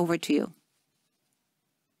 James, over to you.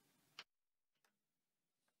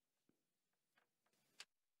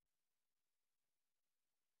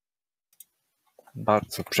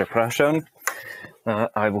 Bardzo przepraszam.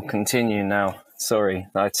 I will continue now. Sorry,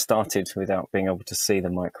 I started without being able to see the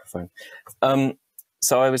microphone.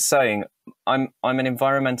 So I was saying, I'm an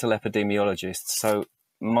environmental epidemiologist, so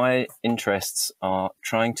my interests are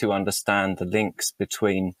trying to understand the links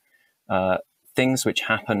between things which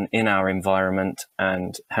happen in our environment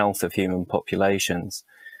and health of human populations.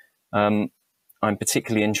 I'm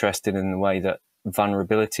particularly interested in the way that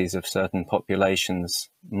vulnerabilities of certain populations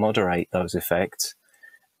moderate those effects.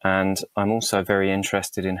 And I'm also very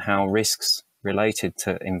interested in how risks related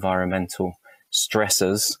to environmental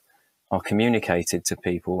stressors are communicated to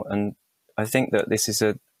people. And I think that this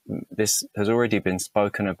has already been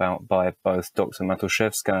spoken about by both Dr.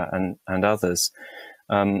 Matuszewska and others.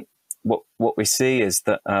 What we see is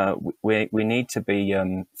that we need to be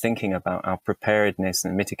thinking about our preparedness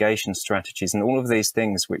and mitigation strategies and all of these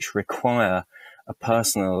things which require a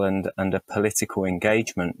personal and a political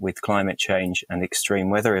engagement with climate change and extreme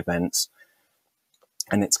weather events.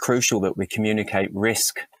 And it's crucial that we communicate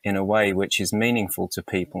risk in a way which is meaningful to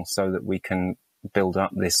people so that we can build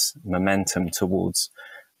up this momentum towards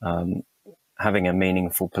having a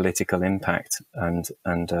meaningful political impact and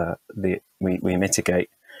we mitigate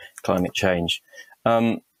climate change.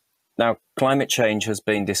 Now, climate change has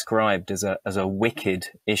been described as a wicked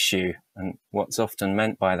issue, and what's often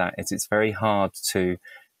meant by that is it's very hard to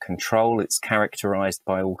control. It's characterized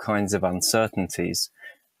by all kinds of uncertainties,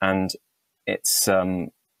 and it's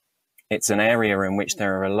an area in which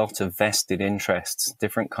there are a lot of vested interests,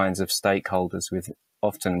 different kinds of stakeholders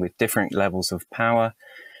often with different levels of power,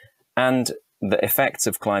 and the effects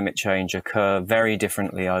of climate change occur very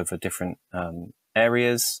differently over different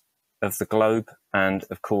areas of the globe, and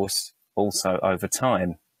of course also over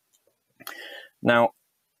time. Now,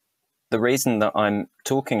 the reason that I'm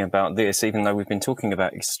talking about this, even though we've been talking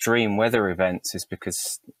about extreme weather events, is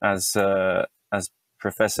because as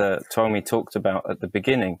Professor Toumi talked about at the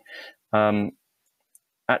beginning,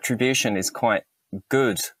 attribution is quite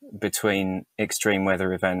good between extreme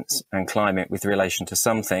weather events and climate with relation to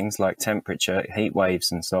some things like temperature, heat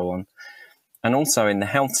waves and so on. And also in the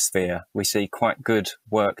health sphere, we see quite good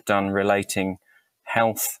work done relating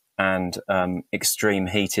health and extreme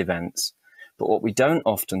heat events. But what we don't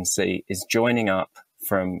often see is joining up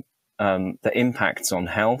from the impacts on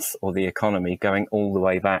health or the economy going all the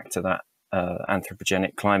way back to that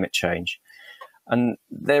anthropogenic climate change. And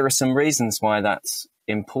there are some reasons why that's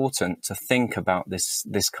important to think about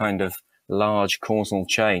this kind of large causal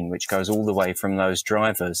chain, which goes all the way from those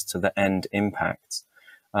drivers to the end impacts.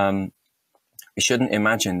 We shouldn't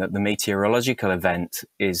imagine that the meteorological event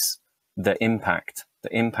is the impact.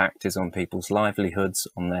 The impact is on people's livelihoods,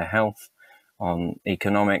 on their health, on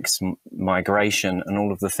economics, migration, and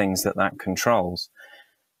all of the things that controls.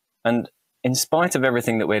 And in spite of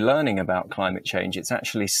everything that we're learning about climate change, it's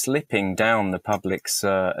actually slipping down the public's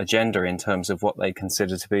agenda in terms of what they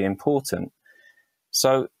consider to be important.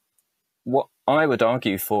 So what I would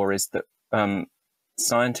argue for is that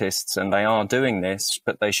scientists, and they are doing this,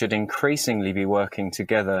 but they should increasingly be working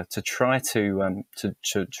together to try to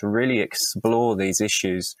really explore these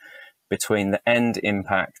issues between the end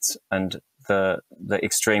impacts and the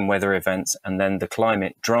extreme weather events and then the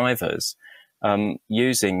climate drivers,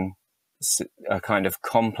 using a kind of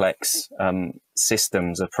complex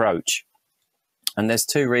systems approach. And there's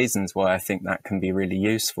two reasons why I think that can be really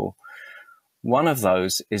useful. One of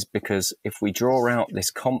those is because if we draw out this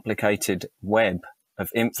complicated web of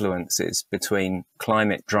influences between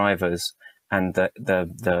climate drivers and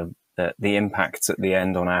the impacts at the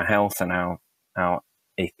end on our health and our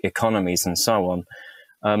economies and so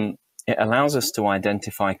on, it allows us to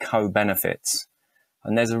identify co-benefits.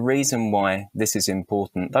 And there's a reason why this is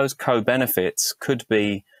important. Those co-benefits could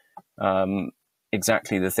be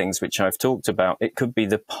exactly the things which I've talked about. It could be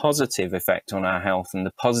the positive effect on our health and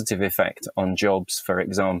the positive effect on jobs, for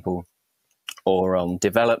example, or on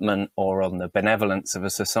development, or on the benevolence of a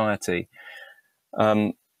society,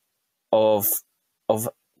 of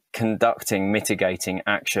conducting mitigating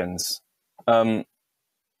actions. And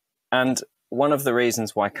one of the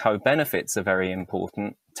reasons why co-benefits are very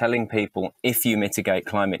important, telling people if you mitigate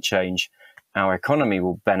climate change, our economy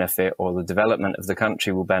will benefit or the development of the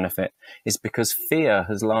country will benefit, is because fear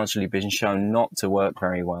has largely been shown not to work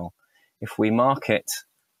very well. If we market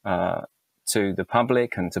to the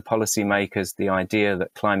public and to policymakers the idea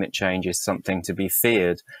that climate change is something to be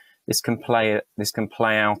feared, this can play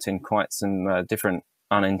out in quite some different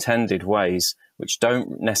unintended ways, which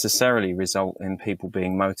don't necessarily result in people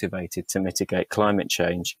being motivated to mitigate climate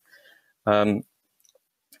change.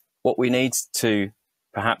 What we need to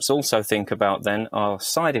perhaps also think about then are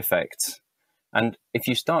side effects. And if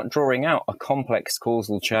you start drawing out a complex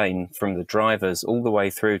causal chain from the drivers all the way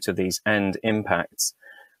through to these end impacts,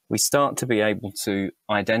 we start to be able to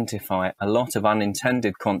identify a lot of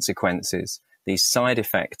unintended consequences, these side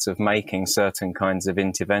effects of making certain kinds of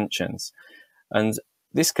interventions. And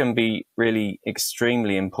this can be really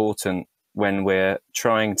extremely important when we're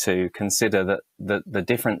trying to consider the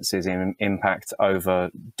differences in impact over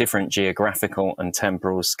different geographical and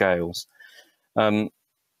temporal scales.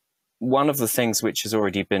 One of the things which has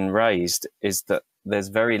already been raised is that there's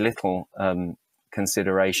very little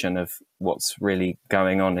consideration of what's really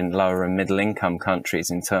going on in lower and middle income countries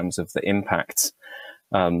in terms of the impacts,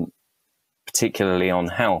 particularly on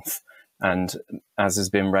health. And as has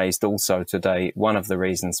been raised also today, one of the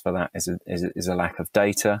reasons for that is a lack of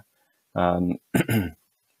data.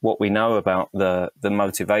 What we know about the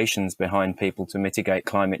motivations behind people to mitigate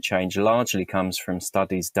climate change largely comes from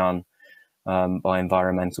studies done by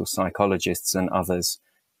environmental psychologists and others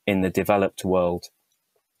in the developed world.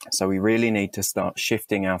 So we really need to start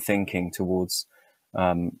shifting our thinking towards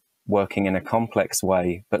working in a complex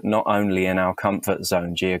way, but not only in our comfort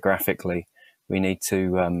zone geographically. We need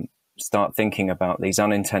to start thinking about these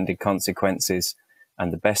unintended consequences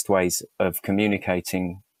and the best ways of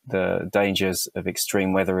communicating the dangers of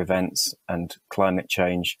extreme weather events and climate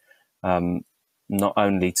change, not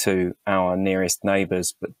only to our nearest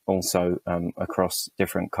neighbours, but also across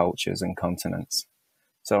different cultures and continents.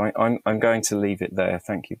 So I'm going to leave it there.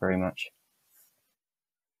 Thank you very much.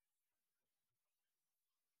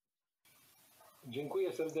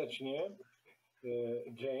 Dziękuję serdecznie,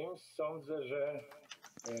 James. Sądzę, że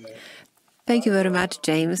Thank you very much,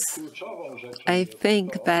 James. I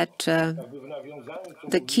think that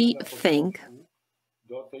the key thing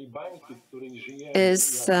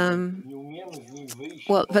is that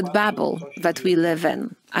bubble that we live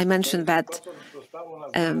in. I mentioned that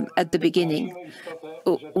at the beginning.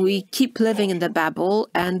 We keep living in the bubble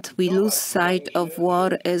and we lose sight of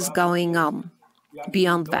what is going on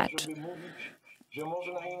beyond that.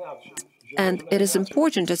 And it is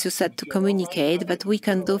important, as you said, to communicate that we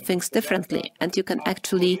can do things differently and you can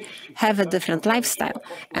actually have a different lifestyle.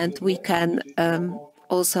 And we can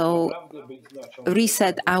also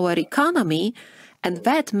reset our economy, and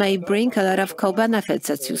that may bring a lot of co-benefits,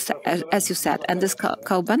 as you said. And these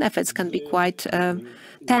co-benefits can be quite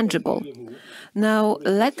tangible. Now,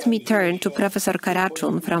 let me turn to Professor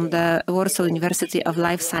Karaczun from the Warsaw University of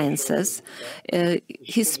Life Sciences.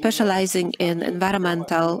 He's specializing in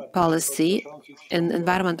environmental policy, in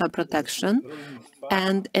environmental protection,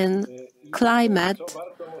 and in climate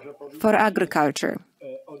for agriculture.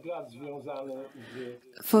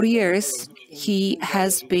 For years, he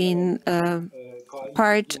has been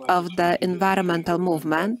part of the environmental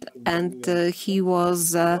movement, and he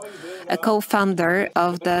was a co-founder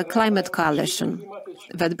of the Climate Coalition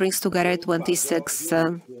that brings together 26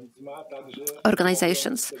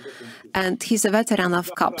 organizations. And he's a veteran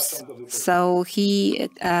of COPs, so he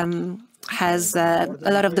has a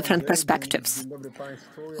lot of different perspectives.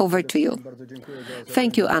 Over to you.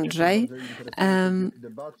 Thank you, Andrzej.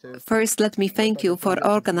 First, let me thank you for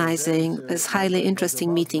organizing this highly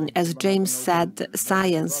interesting meeting. As James said,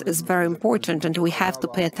 science is very important and we have to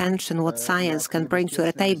pay attention what science can bring to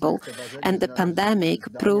the table. And the pandemic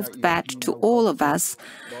proved that to all of us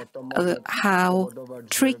how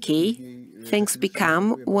tricky things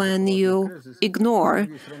become when you ignore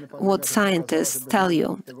what scientists tell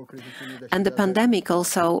you. And the pandemic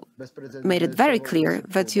also made it very clear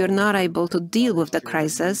that you're not able to deal with the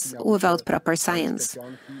crisis without proper science.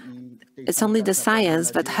 It's only the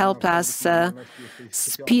science that helped us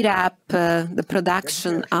speed up the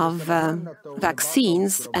production of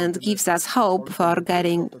vaccines and gives us hope for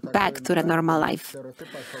getting back to the normal life.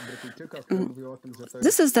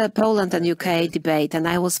 This is the Poland and UK debate, and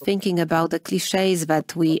I was thinking about the cliches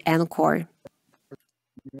that we anchor.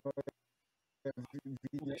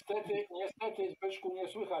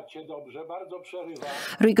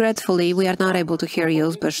 Regretfully, we are not able to hear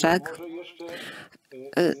you, Zbyszek.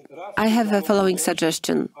 I have a following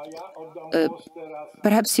suggestion.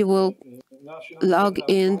 Perhaps you will log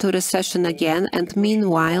into the session again, and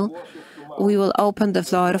meanwhile, we will open the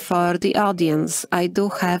floor for the audience. I do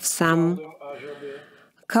have some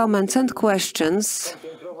comments and questions.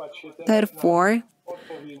 Therefore,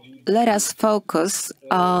 let us focus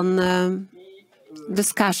on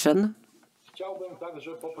discussion.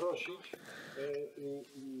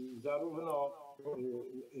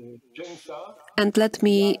 And let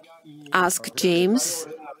me ask James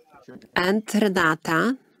and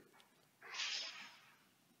Renata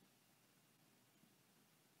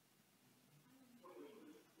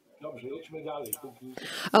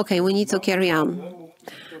Okay, we need to carry on.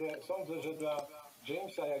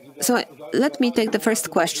 So let me take the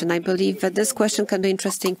first question. I believe that this question can be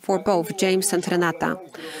interesting for both James and Renata.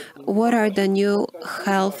 What are the new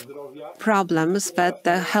health problems that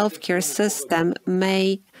the healthcare system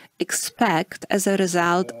may expect as a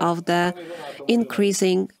result of the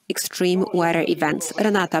increasing extreme weather events?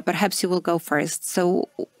 Renata, perhaps you will go first. So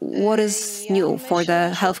what is new for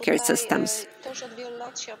the healthcare systems?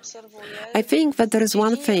 I think that there is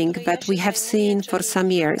one thing that we have seen for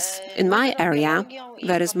some years. In my area,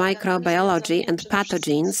 there is microbiology and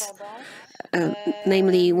pathogens,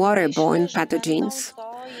 namely waterborne pathogens.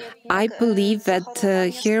 I believe that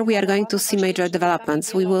here we are going to see major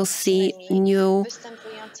developments. We will see new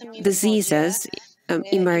diseases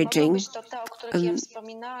emerging,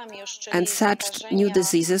 and such new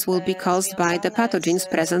diseases will be caused by the pathogens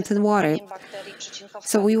present in water.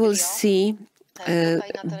 So we will see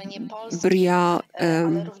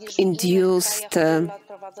Brio-induced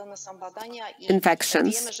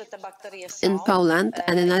infections. In Poland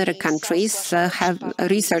and in other countries,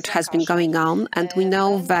 research has been going on, and we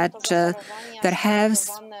know that there has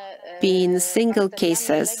been single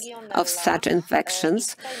cases of such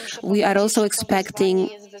infections. We are also expecting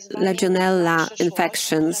Legionella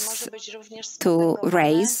infections to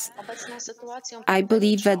rise. I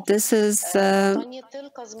believe that this is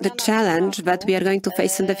the challenge that we are going to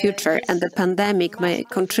face in the future, and the pandemic may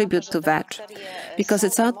contribute to that, because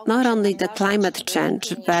it's not only the climate change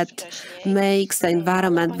that makes the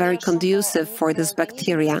environment very conducive for this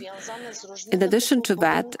bacteria. In addition to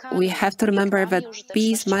that, we have to remember that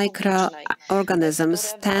these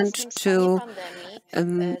microorganisms tend to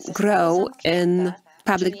grow in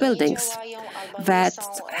public buildings that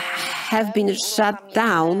have been shut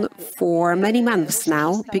down for many months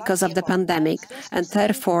now because of the pandemic, and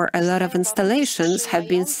therefore a lot of installations have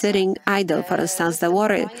been sitting idle, for instance, the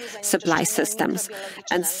water supply systems.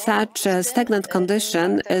 And such a stagnant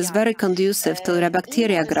condition is very conducive to the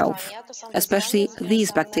bacteria growth, especially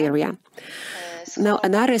these bacteria. Now,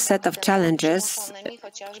 another set of challenges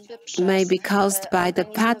may be caused by the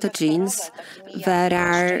pathogens that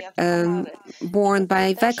are borne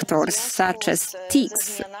by vectors, such as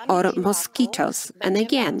ticks or mosquitoes. And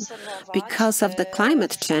again, because of the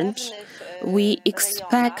climate change, we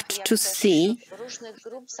expect to see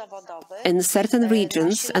in certain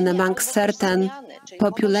regions and among certain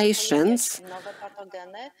populations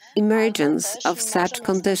emergence of such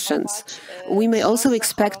conditions. We may also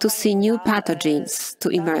expect to see new pathogens to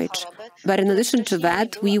emerge. But in addition to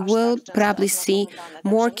that, we will probably see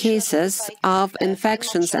more cases of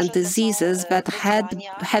infections and diseases that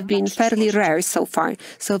have been fairly rare so far.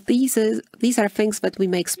 So these are things that we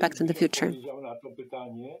may expect in the future.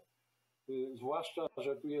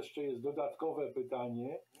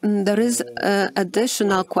 There is an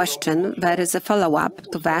additional question that is a follow-up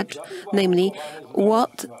to that, namely,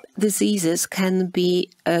 what diseases can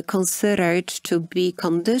be considered to be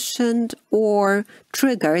conditioned or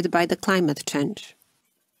triggered by the climate change?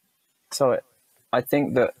 So I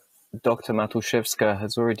think that Dr. Matuszewska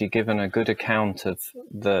has already given a good account of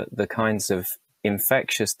the kinds of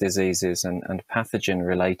infectious diseases and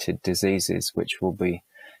pathogen-related diseases which will be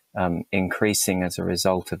increasing as a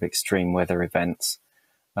result of extreme weather events.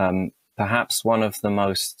 Perhaps one of the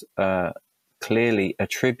most clearly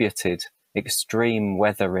attributed extreme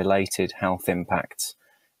weather-related health impacts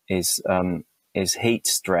is heat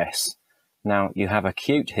stress. Now, you have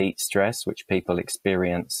acute heat stress, which people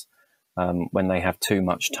experience when they have too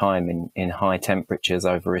much time in high temperatures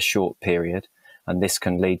over a short period, and this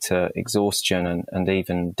can lead to exhaustion and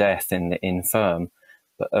even death in the infirm.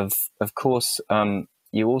 But of course,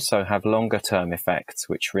 you also have longer-term effects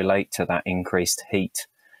which relate to that increased heat,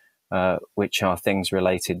 which are things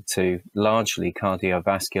related to largely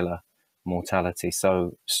cardiovascular mortality.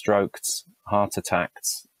 So strokes, heart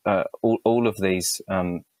attacks, all of these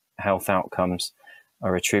health outcomes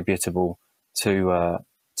are attributable to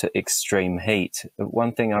extreme heat.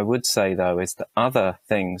 One thing I would say, though, is that other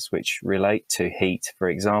things which relate to heat, for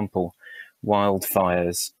example,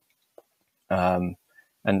 wildfires and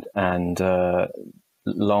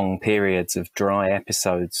long periods of dry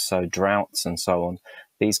episodes, so droughts and so on,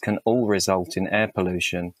 these can all result in air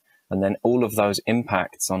pollution. And then all of those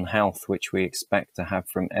impacts on health, which we expect to have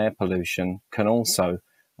from air pollution, can also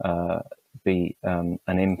be an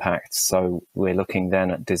impact. So we're looking then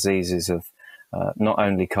at diseases of not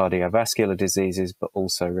only cardiovascular diseases, but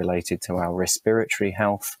also related to our respiratory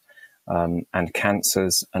health and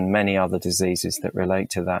cancers and many other diseases that relate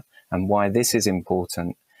to that. And why this is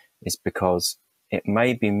important is because it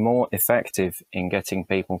may be more effective in getting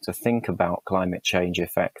people to think about climate change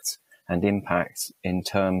effects and impacts in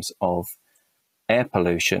terms of air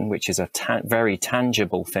pollution, which is a very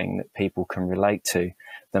tangible thing that people can relate to,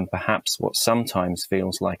 than perhaps what sometimes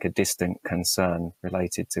feels like a distant concern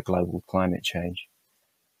related to global climate change.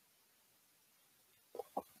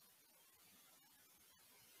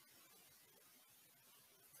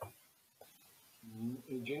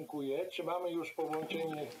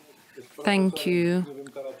 Thank you.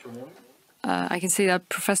 I can see that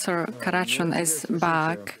Professor Karaczun is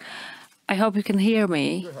back. I hope you can hear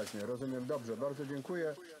me.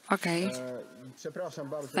 Okay.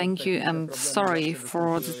 Thank you, and sorry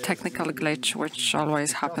for the technical glitch, which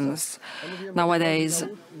always happens nowadays.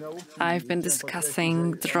 I've been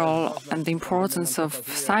discussing the role and the importance of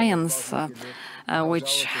science,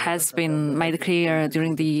 which has been made clear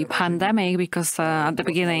during the pandemic, because at the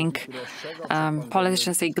beginning,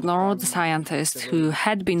 politicians ignored the scientists who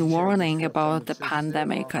had been warning about the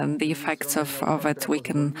pandemic and the effects of it we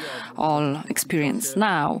can all experience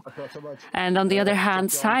now. And on the other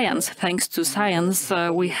hand, science, thanks to science,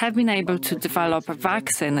 we have been able to develop a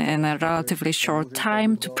vaccine in a relatively short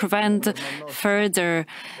time to prevent further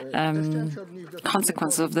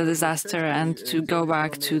consequences of the disaster and to go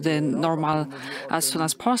back to the normal as soon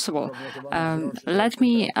as possible. Let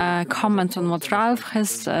me comment on what Ralf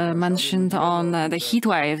has mentioned on the heat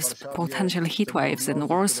waves, potential heat waves in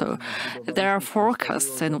Warsaw. There are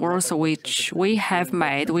forecasts in Warsaw which we have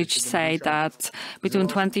made, which say that between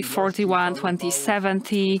 2041 and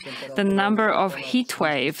 2070, the number of heat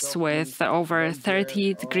waves with over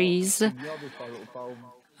 30 degrees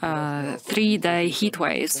 3-day heat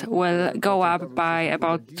waves will go up by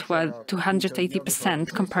about 280%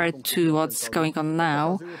 compared to what's going on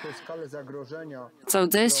now. So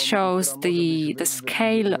this shows the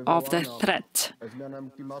scale of the threat,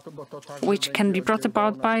 which can be brought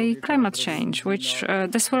about by climate change, which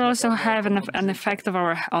this will also have an effect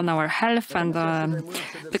on our health and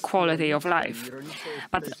the quality of life.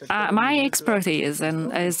 But my expertise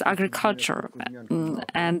is agriculture,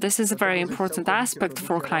 and this is a very important aspect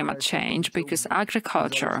for climate change, because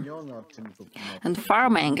agriculture and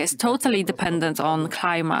farming is totally dependent on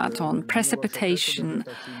climate, on precipitation,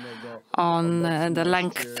 on the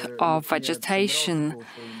length of vegetation,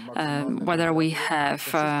 whether we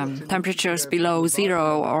have temperatures below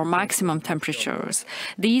zero or maximum temperatures.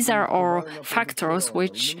 These are all factors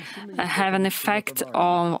which have an effect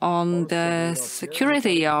on the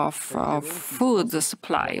security of food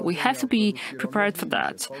supply. We have to be prepared for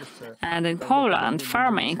that. And in Poland,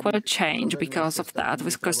 farming will change because of that,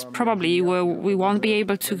 because probably we won't be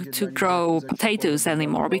able to grow potatoes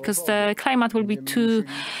anymore, because the climate will be too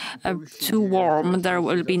warm. There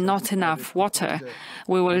will be not enough water.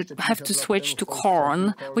 We will have to switch to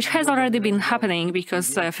corn, which has already been happening,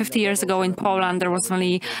 because 50 years ago in Poland there was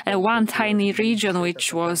only one tiny region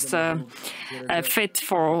which was fit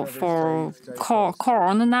for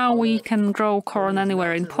corn. Now we can grow corn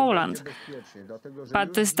anywhere in Poland.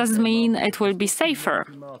 But this doesn't mean it will be safer.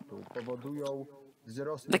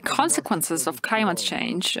 The consequences of climate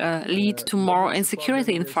change lead to more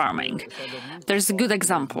insecurity in farming. There's a good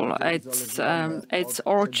example. It's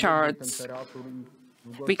orchards,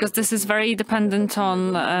 because this is very dependent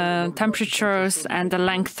on temperatures and the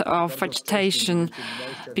length of vegetation,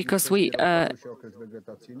 because we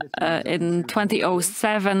in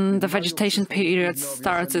 2007 the vegetation period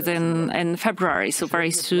started in February, so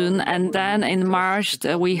very soon, and then in March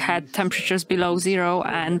we had temperatures below zero,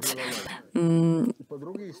 and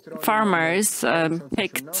farmers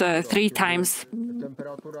picked 3 times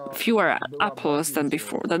fewer apples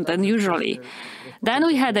than usually. Then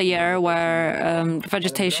we had a year where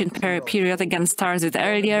vegetation period again started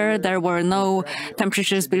earlier. There were no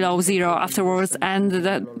temperatures below zero afterwards, and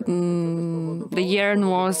the year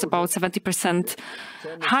was about 70%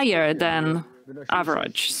 higher than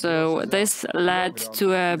average. So this led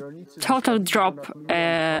to a total drop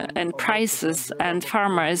in prices, and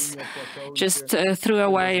farmers just threw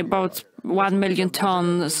away about 1 million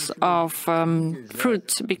tons of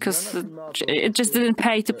fruit because it just didn't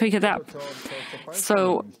pay to pick it up.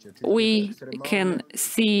 So we can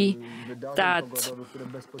see that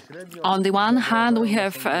on the one hand we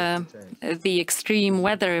have the extreme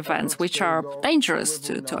weather events, which are dangerous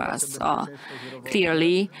to us.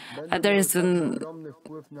 Clearly, there is a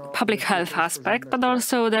public health aspect, but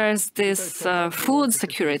also there is this food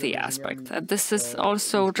security aspect. This is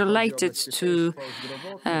also related to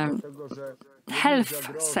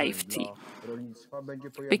health safety,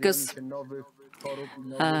 because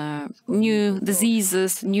new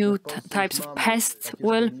diseases, new types of pests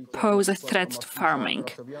will pose a threat to farming.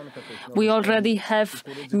 We already have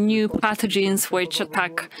new pathogens which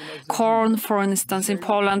attack corn, for instance, in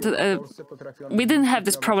Poland. We didn't have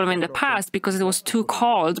this problem in the past because it was too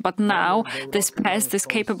cold, but now this pest is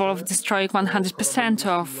capable of destroying 100%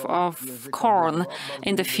 of corn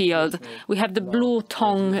in the field. We have the blue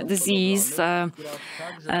tongue disease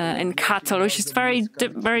in cattle, which is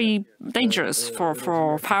very dangerous. crops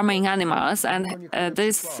for farming animals, and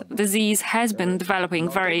this disease has been developing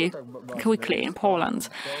very quickly in Poland.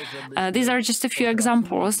 These are just a few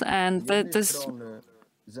examples, and this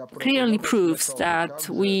clearly proves that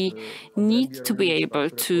we need to be able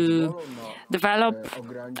to develop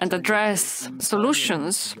and address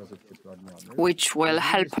solutions which will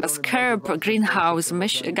help us curb greenhouse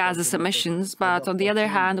gases emissions, but on the other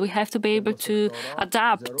hand, we have to be able to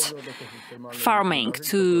adapt farming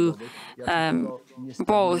to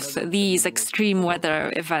both these extreme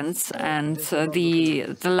weather events and the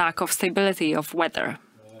lack of stability of weather.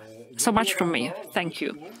 So much from me. Thank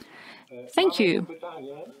you. Thank you,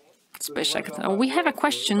 Zbigniew. We have a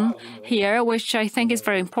question here, which I think is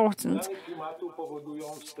very important.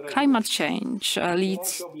 Climate change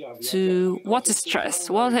leads to water stress.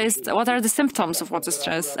 What are the symptoms of water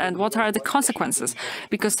stress, and what are the consequences?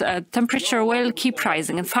 Because temperature will keep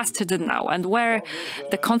rising and faster than now, and where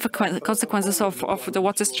the consequences of the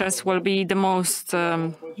water stress will be the most,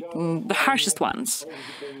 the harshest ones.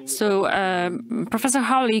 So, Professor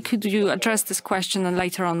Hawley, could you address this question, and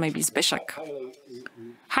later on maybe Zbigniew?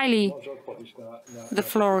 Hailey, the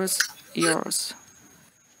floor is yours.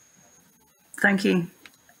 Thank you.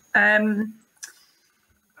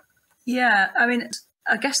 Yeah, I mean,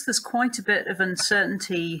 I guess there's quite a bit of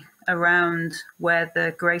uncertainty around where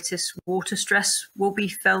the greatest water stress will be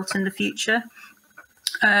felt in the future.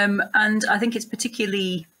 And I think it's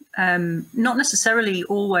particularly not necessarily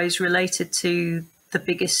always related to the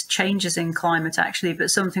biggest changes in climate, actually,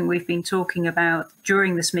 but something we've been talking about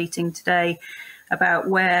during this meeting today, about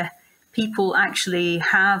where people actually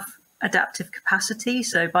have adaptive capacity.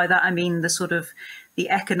 So by that, I mean the sort of the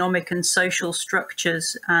economic and social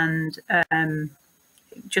structures and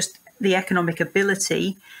just the economic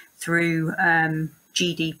ability through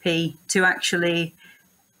GDP to actually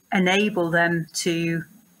enable them to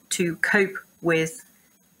cope with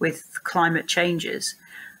climate changes.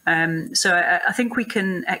 So I think we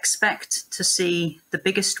can expect to see the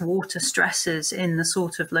biggest water stresses in the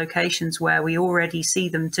sort of locations where we already see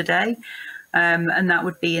them today. And that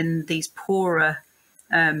would be in these poorer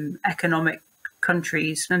economic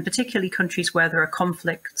countries, and particularly countries where there are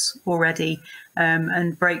conflicts already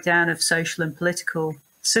and breakdown of social and political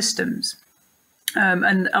systems.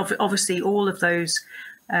 And obviously all of those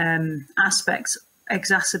aspects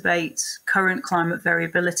exacerbate current climate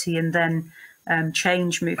variability and then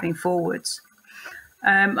change moving forwards.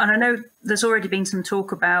 And I know there's already been some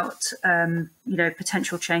talk about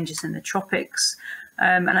potential changes in the tropics.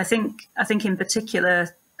 And I think in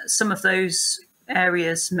particular, some of those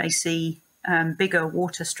areas may see bigger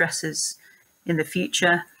water stresses in the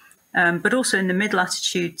future, but also in the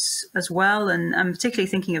mid-latitudes as well. And I'm particularly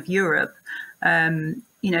thinking of Europe.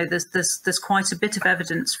 There's quite a bit of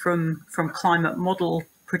evidence from climate model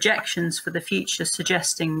projections for the future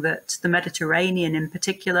suggesting that the Mediterranean in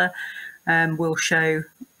particular will show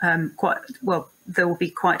there will be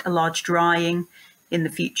quite a large drying in the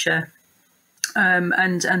future.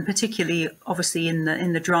 And particularly, obviously,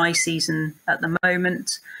 in the dry season at the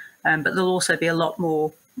moment, but there'll also be a lot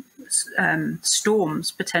more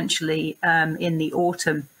storms potentially in the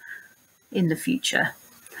autumn in the future.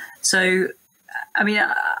 So, I mean,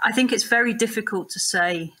 I think it's very difficult to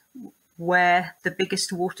say where the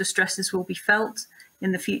biggest water stresses will be felt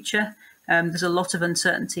in the future. There's a lot of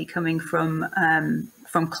uncertainty coming from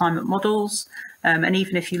climate models, and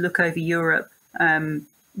even if you look over Europe.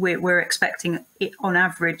 We're expecting it on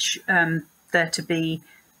average there to be,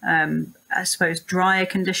 I suppose, drier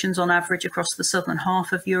conditions on average across the southern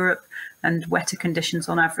half of Europe and wetter conditions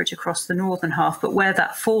on average across the northern half. But where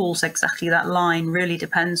that falls, exactly that line, really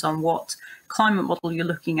depends on what climate model you're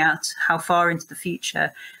looking at, how far into the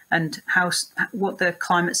future, and what the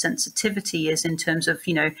climate sensitivity is in terms of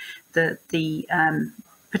the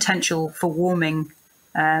potential for warming.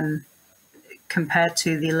 Compared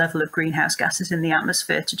to the level of greenhouse gases in the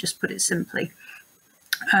atmosphere, to just put it simply.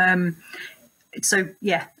 So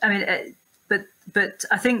yeah, I mean, but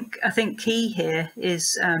I think key here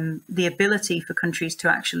is the ability for countries to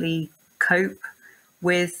actually cope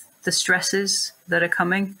with the stresses that are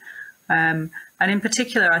coming, and in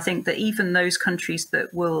particular, I think that even those countries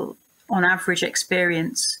that will, on average,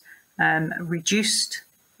 experience reduced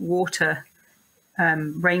water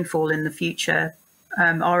rainfall in the future.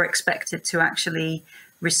 Are expected to actually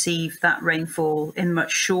receive that rainfall in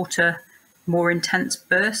much shorter, more intense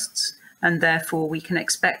bursts, and therefore we can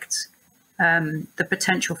expect the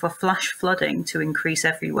potential for flash flooding to increase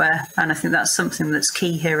everywhere. And I think that's something that's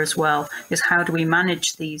key here as well, is how do we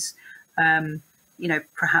manage these,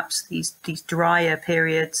 perhaps these drier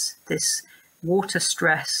periods, this water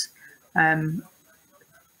stress,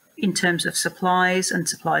 in terms of supplies and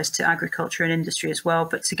supplies to agriculture and industry as well,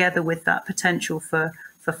 but together with that potential for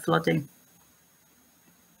flooding.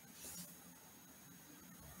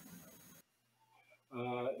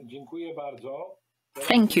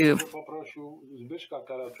 Thank you.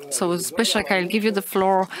 So, Zbigniew, I'll give you the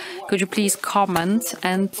floor. Could you please comment?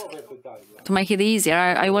 And to make it easier,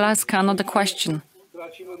 I will ask another question.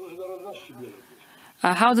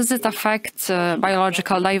 How does it affect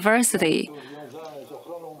biological diversity?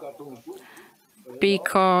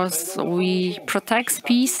 Because we protect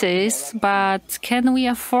species, but can we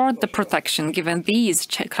afford the protection given these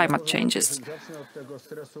climate changes?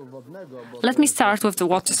 Let me start with the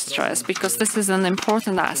water stress, because this is an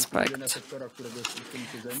important aspect.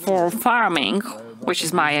 For farming, which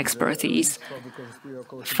is my expertise,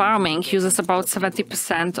 farming uses about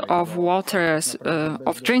 70% of water,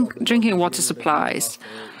 drinking water supplies,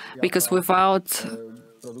 because without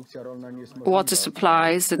water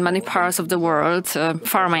supplies in many parts of the world,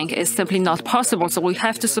 farming is simply not possible. So we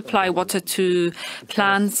have to supply water to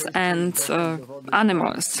plants and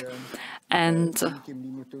animals. And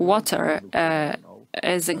water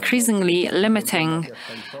is increasingly limiting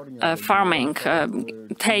farming.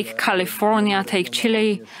 Take California, take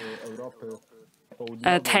Chile,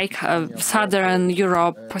 take Southern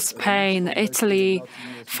Europe, Spain, Italy.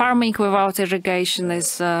 Farming without irrigation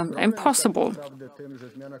is impossible.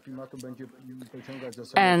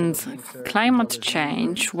 And climate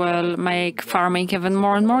change will make farming even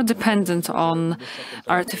more and more dependent on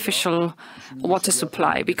artificial water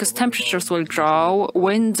supply, because temperatures will grow,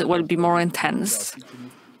 wind will be more intense.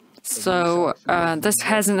 So this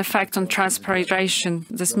has an effect on transpiration.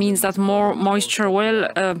 This means that more moisture will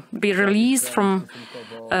be released from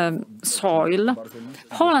soil.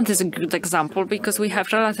 Poland is a good example because we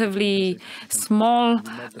have relatively small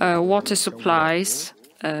water supplies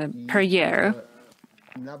per year.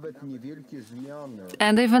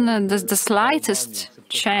 And even the slightest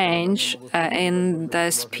change in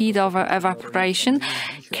the speed of evaporation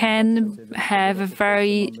can have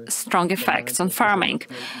very strong effects on farming.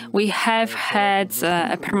 We have had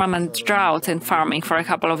a permanent drought in farming for a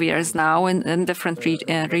couple of years now in different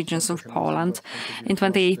regions of Poland. In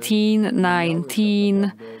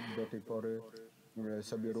 2018-19,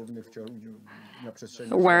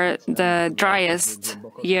 were the driest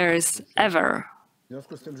years ever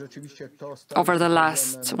over the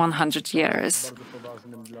last 100 years.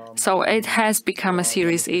 So it has become a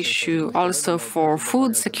serious issue also for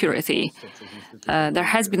food security. There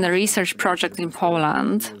has been a research project in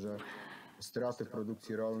Poland.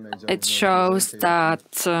 It shows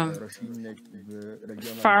that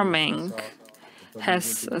farming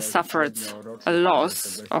has suffered a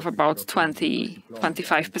loss of about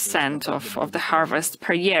 25% of the harvest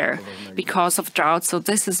per year because of drought. So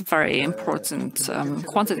this is a very important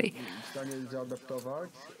quantity.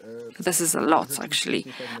 This is a lot, actually.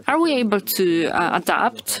 Are we able to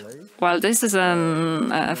adapt? Well, this is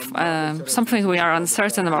something we are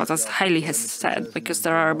uncertain about, as Hailey has said, because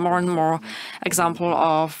there are more and more examples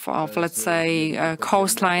of let's say,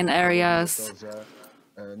 coastline areas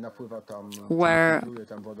where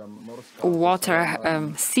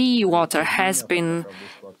sea water has been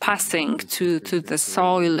passing to the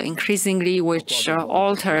soil increasingly, which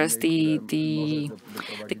alters the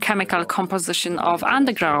chemical composition of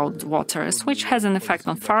underground waters, which has an effect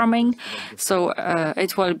on farming. So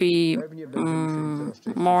it will be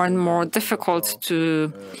more and more difficult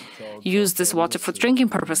to use this water for drinking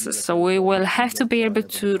purposes. So we will have to be able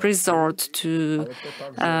to resort to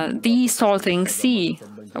desalting sea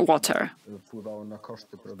water.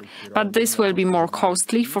 But this will be more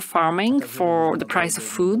costly for farming, for the price of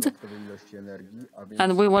food,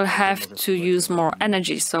 and we will have to use more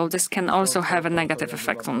energy. So this can also have a negative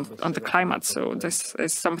effect on the climate. So this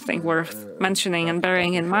is something worth mentioning and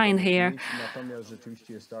bearing in mind here.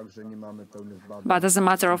 But as a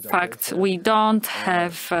matter of fact, we don't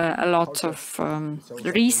have a lot of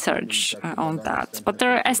research on that. But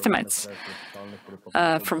there are estimates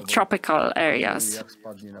from tropical areas,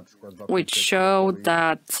 which show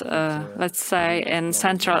that, let's say, in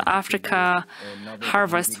Central Africa,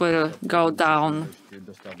 harvest will go down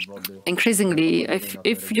increasingly if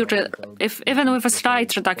even with a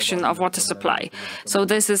slight reduction of water supply. So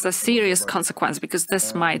this is a serious consequence, because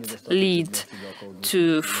this might lead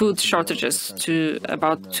to food shortages to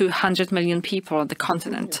about 200 million people on the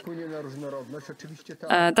continent.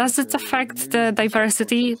 Does it affect the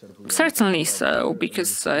diversity? Certainly so,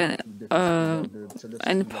 because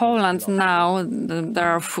in Poland now there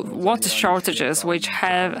are water shortages which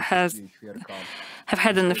have have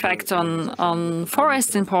had an effect on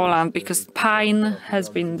forests in Poland because pine has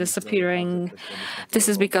been disappearing. This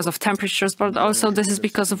is because of temperatures, but also this is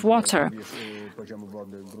because of water.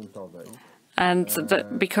 And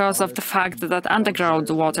because of the fact that underground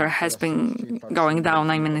water has been going down,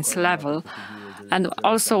 I mean, its level. And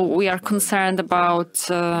also we are concerned about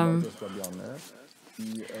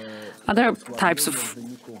other types of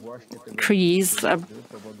trees.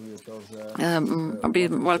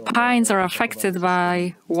 Well, pines are affected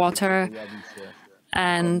by water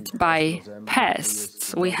and by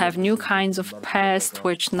pests. We have new kinds of pests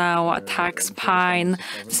which now attacks pine.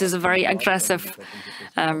 This is a very aggressive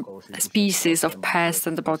species of pest,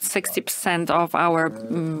 and about 60% of our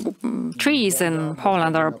trees in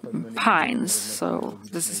Poland are pines. So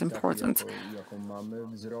this is important.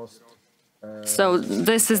 So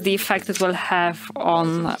this is the effect it will have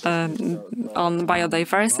on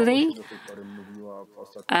biodiversity.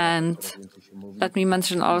 And let me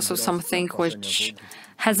mention also something which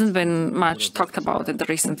hasn't been much talked about in the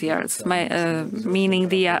recent years, meaning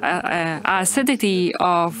the acidity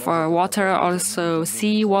of water, also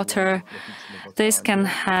seawater. This can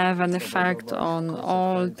have an effect on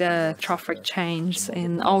all the trophic chains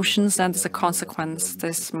in oceans, and as a consequence,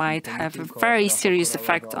 this might have a very serious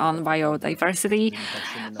effect on biodiversity.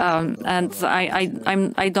 And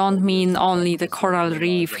I don't mean only the coral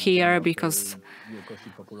reef here, because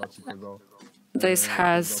this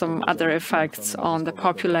has some other effects on the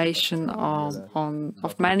population of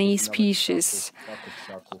many species.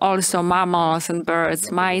 Also, mammals and birds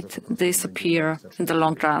might disappear in the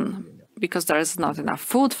long run because there is not enough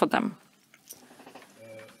food for them.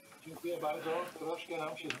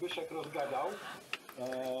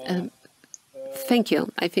 Thank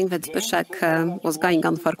you. I think that Zbyszek was going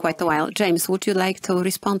on for quite a while. James, would you like to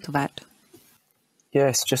respond to that?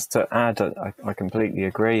 Yes, just to add, I completely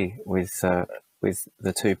agree with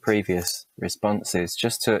the two previous responses.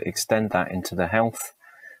 Just to extend that into the health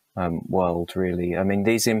world, really. I mean,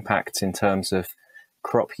 these impacts in terms of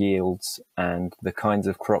crop yields and the kinds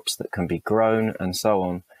of crops that can be grown and so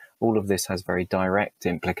on, all of this has very direct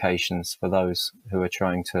implications for those who are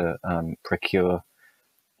trying to procure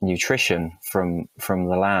nutrition from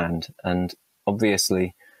the land. And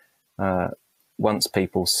obviously, once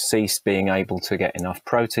people cease being able to get enough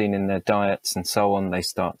protein in their diets and so on, they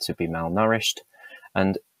start to be malnourished.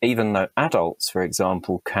 And even though adults, for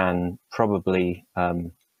example, can probably,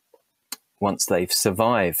 once they've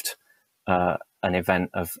survived an event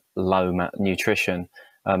of low nutrition,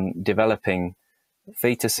 developing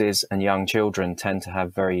fetuses and young children tend to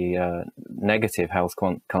have very negative health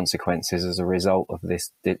consequences as a result of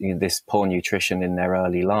this poor nutrition in their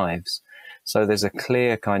early lives. So there's a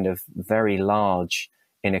clear kind of very large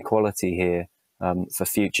inequality here for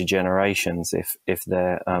future generations if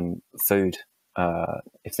their food,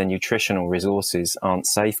 if their nutritional resources aren't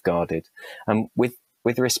safeguarded.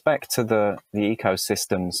 With respect to the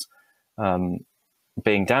ecosystems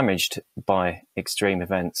being damaged by extreme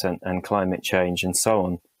events and climate change and so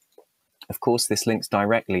on, of course, this links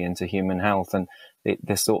directly into human health, and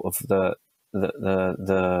the sort of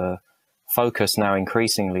the focus now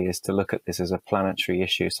increasingly is to look at this as a planetary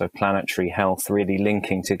issue. So planetary health, really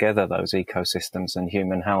linking together those ecosystems and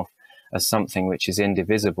human health as something which is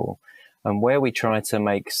indivisible. And where we try to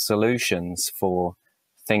make solutions for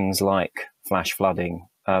things like flash flooding,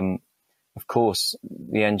 of course,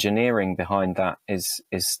 the engineering behind that is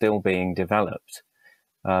still being developed.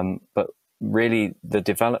 But really, the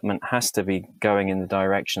development has to be going in the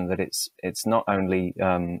direction that it's not only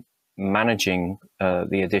managing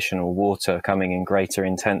the additional water coming in greater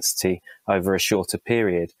intensity over a shorter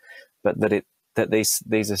period, but that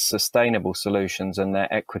these are sustainable solutions and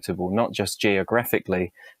they're equitable, not just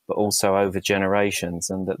geographically, but also over generations,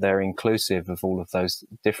 and that they're inclusive of all of those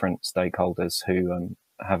different stakeholders who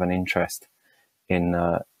have an interest in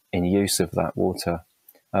use of that water.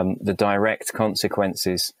 The direct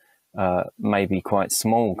consequences may be quite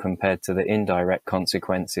small compared to the indirect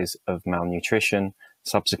consequences of malnutrition,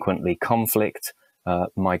 subsequently conflict,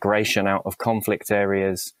 migration out of conflict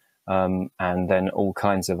areas, and then all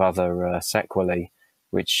kinds of other sequelae,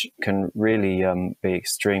 which can really be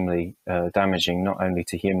extremely damaging, not only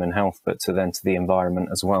to human health, but to the environment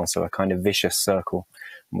as well. So a kind of vicious circle.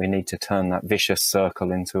 We need to turn that vicious circle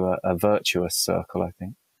into a virtuous circle, I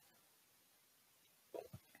think.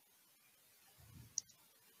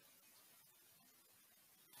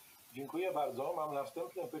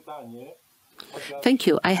 Thank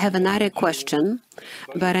you. I have another question,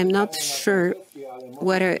 but I'm not sure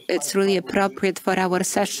whether it's really appropriate for our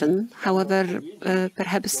session. However,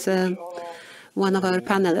 perhaps one of our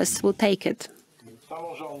panelists will take it.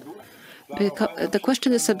 The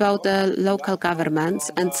question is about the local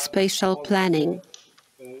governments and spatial planning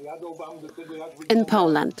in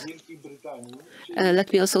Poland.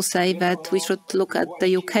 Let me also say that we should look at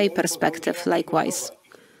the UK perspective likewise.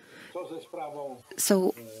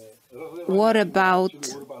 So what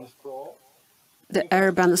about the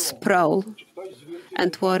urban sprawl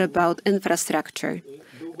and what about infrastructure?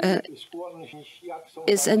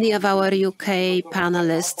 Is any of our UK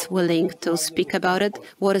panelists willing to speak about it?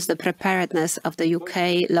 What is the preparedness of the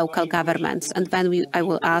UK local governments? And then I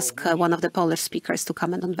will ask one of the Polish speakers to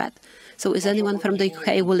comment on that. So is anyone from the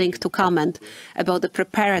UK willing to comment about the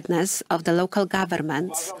preparedness of the local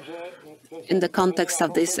governments in the context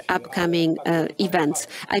of these upcoming events?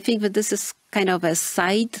 I think that this is kind of a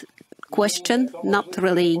side question, not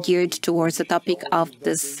really geared towards the topic of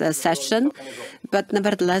this session, but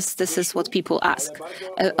nevertheless, this is what people ask.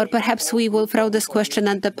 Or perhaps we will throw this question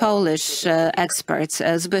at the Polish experts.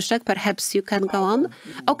 Zbyszek, perhaps you can go on?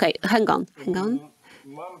 Okay, hang on.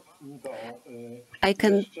 I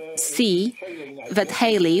can see that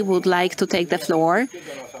Hayley would like to take the floor,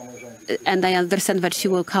 and I understand that she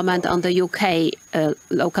will comment on the UK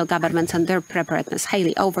local governments and their preparedness.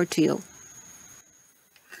 Hayley, over to you.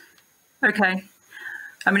 Okay.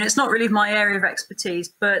 I mean, it's not really my area of expertise,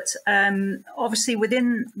 but obviously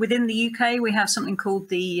within the UK, we have something called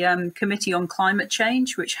the Committee on Climate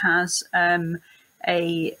Change, which has an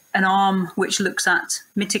arm which looks at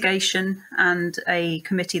mitigation and a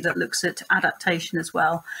committee that looks at adaptation as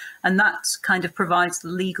well. And that kind of provides the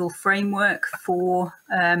legal framework for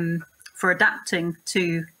adapting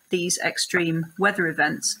to these extreme weather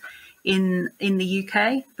events in the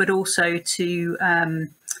UK, but also to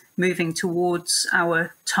moving towards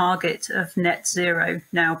our target of net zero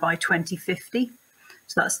now by 2050.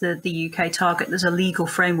 So that's the UK target. There's a legal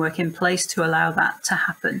framework in place to allow that to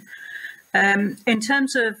happen. In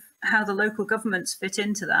terms of how the local governments fit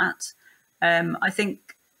into that, I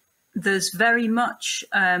think there's very much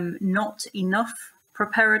not enough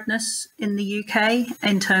preparedness in the UK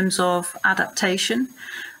in terms of adaptation.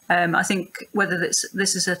 I think whether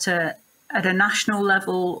this is at a national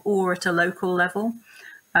level or at a local level,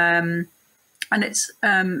 and it's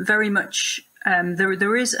very much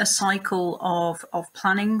there is a cycle of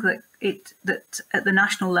planning that at the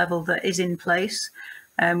national level that is in place,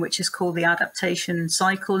 which is called the adaptation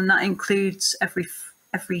cycle, and that includes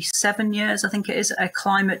every 7 years, I think it is, a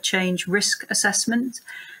climate change risk assessment.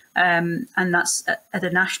 And that's at a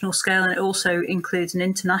national scale, and it also includes an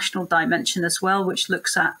international dimension as well, which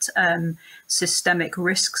looks at systemic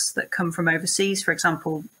risks that come from overseas, for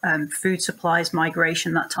example, food supplies,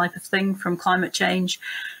 migration, that type of thing from climate change.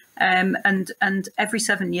 And every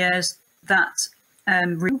 7 years, that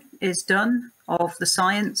review is done of the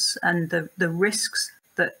science and the risks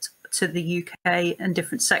that to the UK and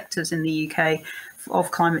different sectors in the UK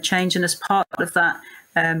of climate change. And as part of that,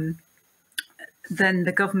 then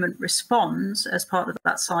the government responds as part of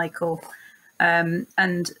that cycle and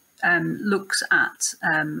looks at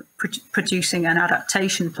producing an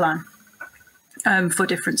adaptation plan for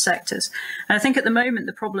different sectors. And I think at the moment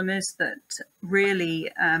the problem is that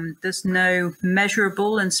really there's no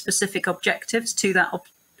measurable and specific objectives to that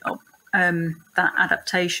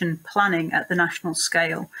adaptation planning at the national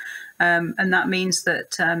scale. And that means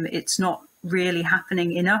that it's not really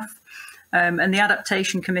happening enough. And the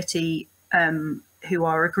Adaptation Committee, who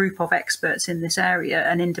are a group of experts in this area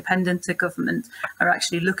and independent of government, are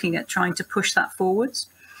actually looking at trying to push that forwards.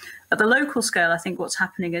 At the local scale, I think what's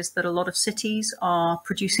happening is that a lot of cities are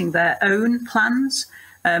producing their own plans.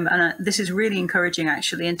 And this is really encouraging,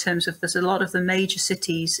 actually, in terms of there's a lot of the major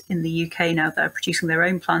cities in the UK now that are producing their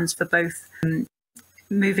own plans for both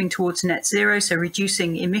moving towards net zero, so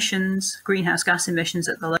reducing emissions, greenhouse gas emissions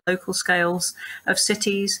at the local scales of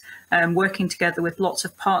cities, working together with lots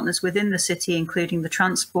of partners within the city, including the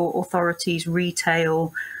transport authorities,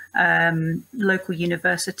 retail, local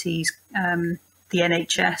universities, the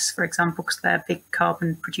NHS, for example, because they're big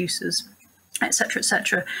carbon producers, etc.,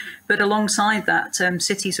 etc. But alongside that,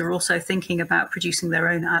 cities are also thinking about producing their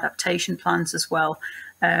own adaptation plans as well.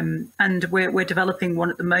 And we're developing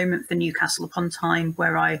one at the moment for Newcastle upon Tyne,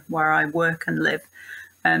 where I work and live.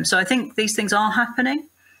 So I think these things are happening,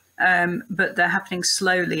 but they're happening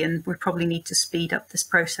slowly, and we probably need to speed up this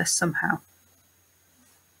process somehow.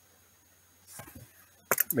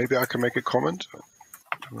 Maybe I can make a comment.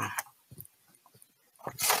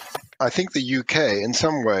 I think the UK, in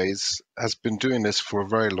some ways, has been doing this for a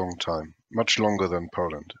very long time, much longer than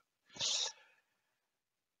Poland.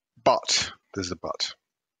 But there's a but.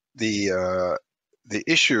 The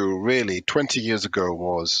issue really 20 years ago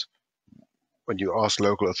was when you ask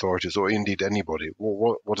local authorities or indeed anybody,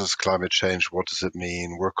 well, what is climate change? What does it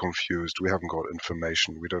mean? We're confused. We haven't got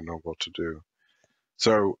information. We don't know what to do.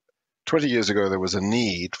 So 20 years ago, there was a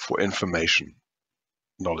need for information,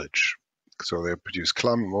 knowledge. So they produced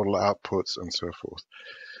climate model outputs and so forth.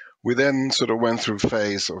 We then sort of went through a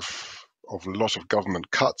phase of a lot of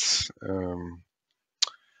government cuts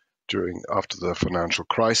after the financial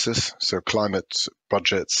crisis. So climate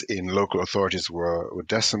budgets in local authorities were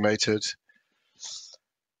decimated.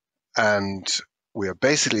 And we are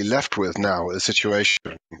basically left with now a situation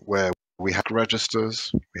where we have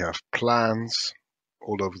registers, we have plans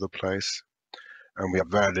all over the place, and we have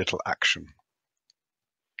very little action.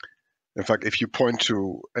 In fact, if you point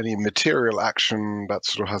to any material action that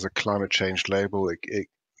sort of has a climate change label,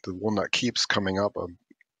 the one that keeps coming up,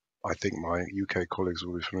 I think my UK colleagues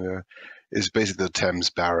will be familiar, is basically the Thames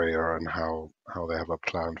Barrier and how they have a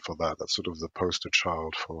plan for that. That's sort of the poster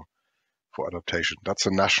child for adaptation. That's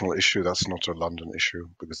a national issue. That's not a London issue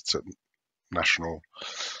because it's a national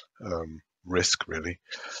risk, really.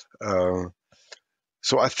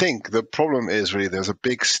 So I think the problem is really there's a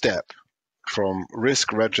big step from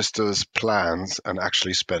risk registers, plans, and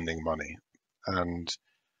actually spending money. And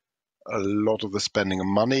a lot of the spending of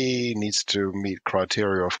money needs to meet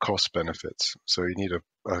criteria of cost benefits. So you need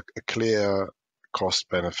a clear cost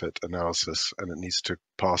benefit analysis, and it needs to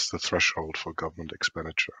pass the threshold for government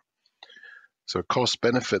expenditure. So cost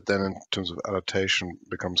benefit then in terms of adaptation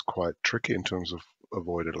becomes quite tricky in terms of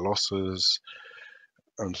avoided losses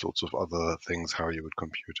and sorts of other things, how you would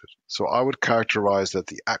compute it. So I would characterize that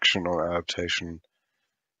the action on adaptation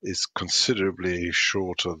is considerably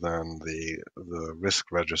shorter than the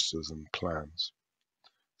risk registers and plans,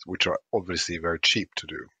 which are obviously very cheap to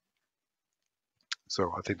do.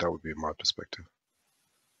 So I think that would be my perspective.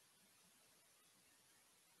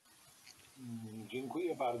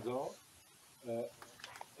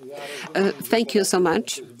 Thank you so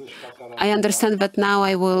much. I understand that now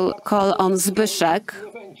I will call on Zbyszek,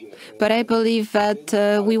 but I believe that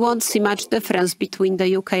we won't see much difference between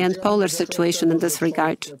the UK and Polish situation in this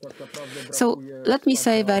regard. So let me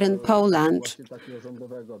say that in Poland,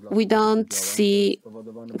 we don't see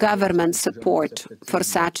government support for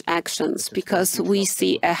such actions because we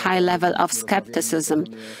see a high level of skepticism.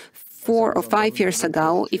 4 or 5 years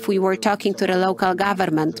ago, if we were talking to the local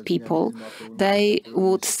government people, they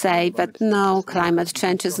would say that no, climate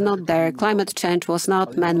change is not there, climate change was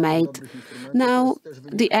not man-made. Now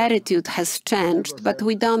the attitude has changed, but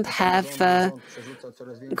we don't have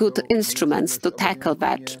good instruments to tackle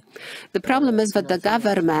that. The problem is that the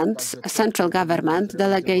government, central government,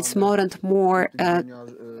 delegates more and more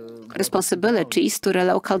responsibilities to the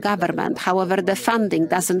local government. However, the funding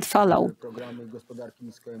doesn't follow.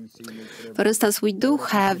 For instance, we do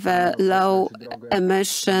have low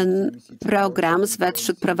emission programs that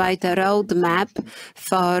should provide a roadmap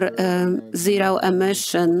for zero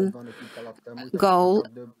emission goal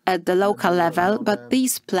at the local level, but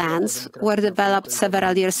these plans were developed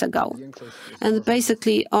several years ago. And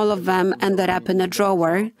basically all of them ended up in a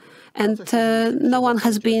drawer, and no one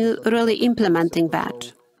has been really implementing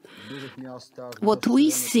that. What we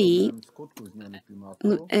see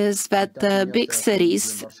is that the big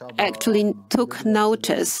cities actually took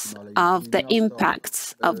notice of the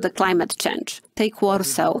impacts of the climate change. Take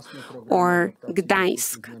Warsaw or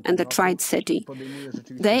Gdańsk and the Tri-City.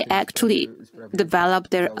 They actually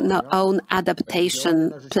developed their own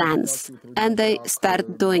adaptation plans and they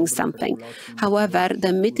start doing something. However,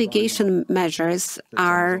 the mitigation measures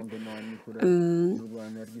are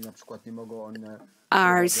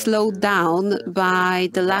slowed down by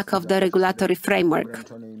the lack of the regulatory framework.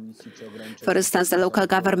 For instance, the local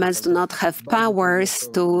governments do not have powers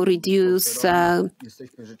to reduce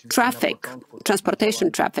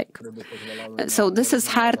transportation traffic. So this is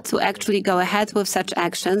hard to actually go ahead with such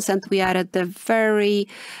actions, and we are at the very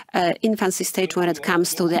infancy stage when it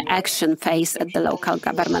comes to the action phase at the local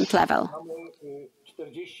government level.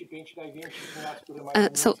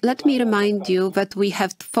 So let me remind you that we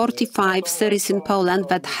have 45 cities in Poland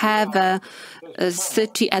that have a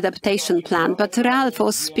city adaptation plan, but Ralf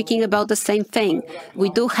was speaking about the same thing. We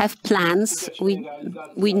do have plans,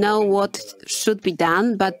 we know what should be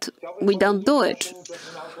done, but we don't do it,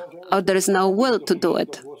 or there is no will to do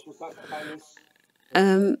it.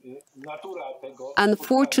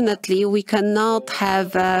 Unfortunately, we cannot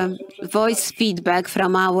have voice feedback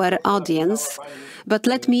from our audience, but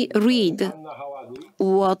let me read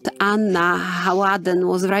what Anna Haładen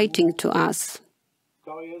was writing to us.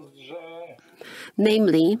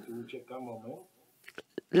 Namely,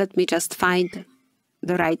 let me just find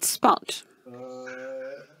the right spot.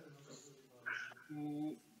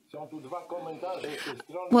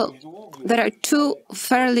 Well, there are two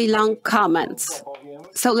fairly long comments,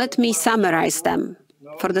 so let me summarize them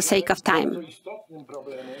for the sake of time.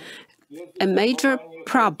 A major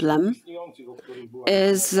problem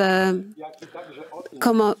is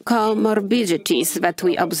comorbidities that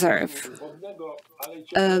we observe.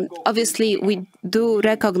 Obviously, we do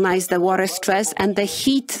recognize the water stress and the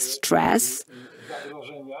heat stress,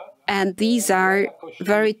 and these are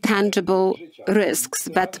very tangible risks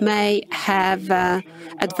that may have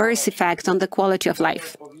adverse effects on the quality of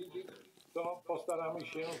life.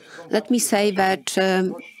 Let me say that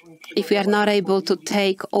if we are not able to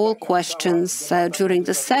take all questions during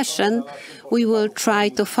the session, we will try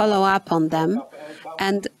to follow up on them,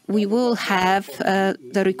 and we will have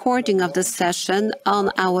the recording of the session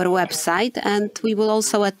on our website, and we will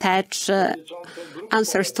also attach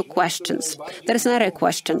answers to questions. There is another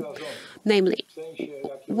question, namely,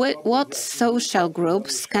 what social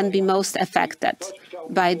groups can be most affected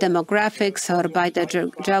by demographics or by the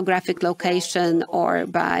geographic location or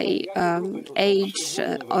by age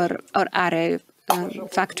or other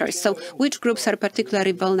factors? So which groups are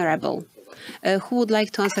particularly vulnerable? Who would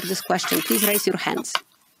like to answer this question? Please raise your hands.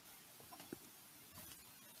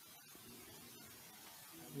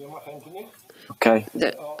 Okay.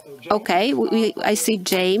 Okay, I see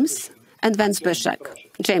James and then Zbyszek.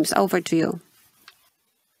 James, over to you.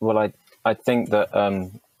 Well, I think that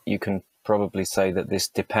you can probably say that this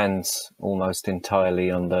depends almost entirely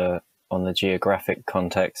on the geographic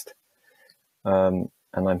context, and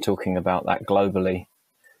I'm talking about that globally.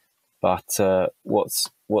 But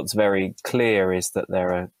what's very clear is that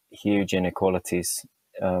there are huge inequalities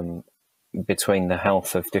between the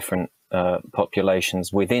health of different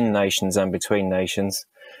populations within nations and between nations.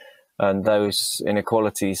 And those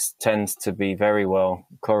inequalities tend to be very well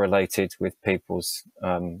correlated with people's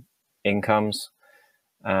incomes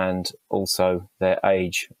and also their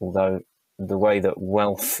age, although the way that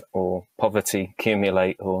wealth or poverty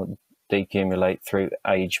accumulate or decumulate through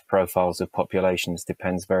age profiles of populations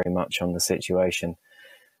depends very much on the situation.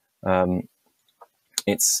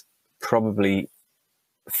 It's probably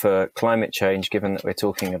for climate change, given that we're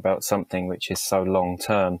talking about something which is so long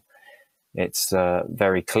term, it's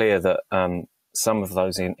very clear that some of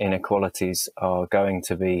those inequalities are going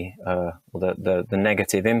to be, the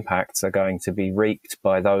negative impacts are going to be reaped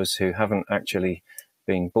by those who haven't actually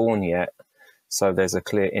been born yet. So there's a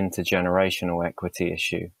clear intergenerational equity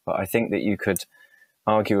issue. But I think that you could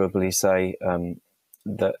arguably say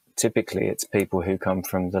that typically it's people who come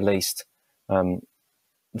from the least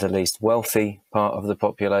wealthy part of the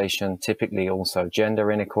population, typically also gender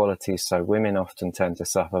inequalities. So women often tend to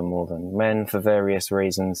suffer more than men for various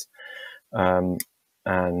reasons. And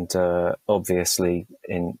obviously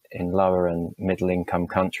in lower and middle income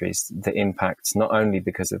countries, the impacts, not only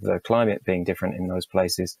because of the climate being different in those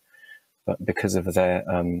places, but because of their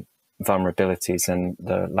vulnerabilities and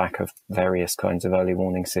the lack of various kinds of early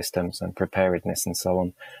warning systems and preparedness and so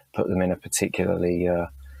on, put them in a particularly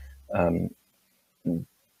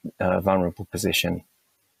vulnerable position.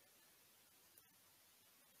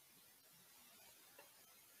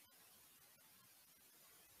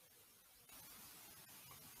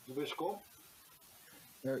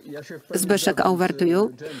 Zbyszek, over to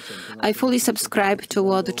you. I fully subscribe to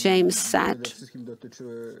what James said.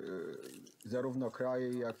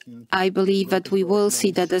 I believe that we will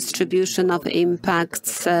see the distribution of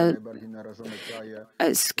impacts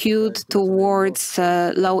skewed towards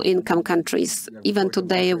low-income countries. Even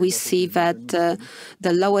today, we see that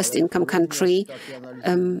the lowest income country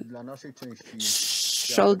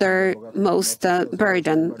shoulder most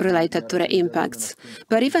burden related to the impacts.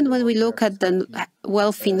 But even when we look at the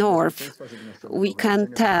wealthy north, we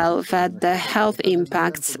can tell that the health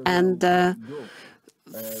impacts and the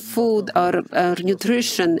food or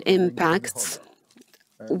nutrition impacts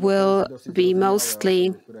will be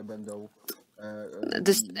mostly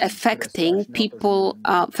affecting people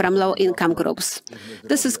from low-income groups.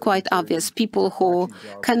 This is quite obvious. People who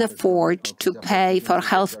can afford to pay for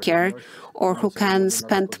healthcare or who can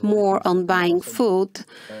spend more on buying food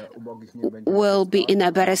will be in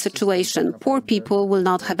a better situation. Poor people will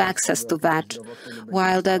not have access to that,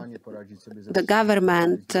 while the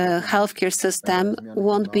government healthcare system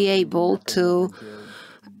won't be able to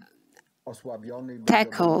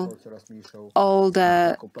tackle all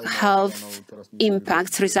the health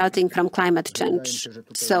impacts resulting from climate change.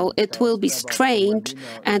 So it will be strained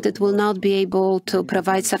and it will not be able to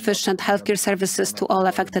provide sufficient healthcare services to all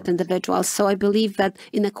affected individuals. So I believe that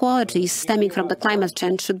inequalities stemming from the climate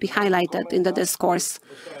change should be highlighted in the discourse.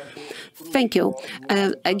 Thank you.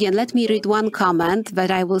 Again, let me read one comment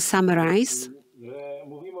that I will summarize.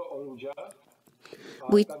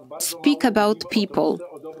 We speak about people,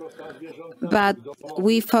 but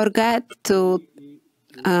we forget to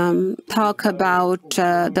talk about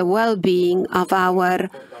the well-being of our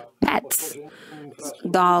pets,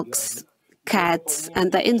 dogs, cats,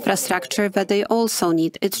 and the infrastructure that they also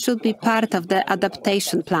need. It should be part of the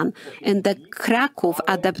adaptation plan. In the Kraków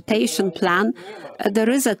adaptation plan, there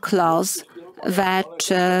is a clause that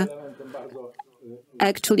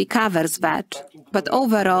actually covers that. But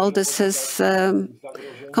overall, this is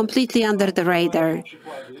completely under the radar.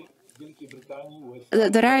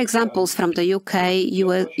 There are examples from the UK,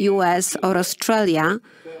 US, or Australia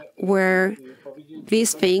where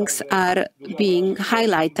these things are being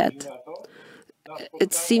highlighted.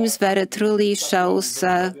 It seems that it really shows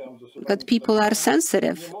that people are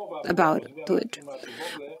sensitive about it.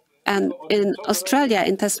 And in Australia,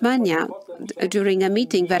 in Tasmania, during a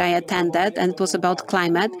meeting that I attended, and it was about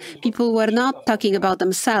climate, people were not talking about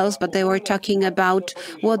themselves, but they were talking about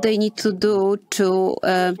what they need to do to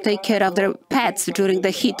take care of their pets during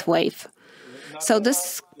the heat wave. So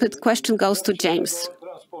this question goes to James.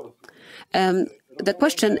 The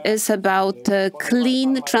question is about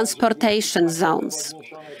clean transportation zones.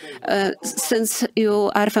 Since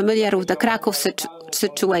you are familiar with the Kraków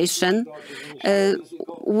situation,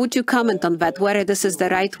 would you comment on that, whether this is the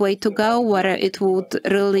right way to go, whether it would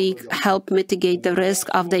really help mitigate the risk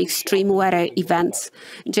of the extreme weather events?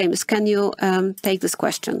 James, can you take this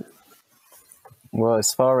question? Well,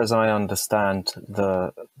 as far as I understand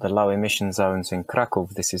the low emission zones in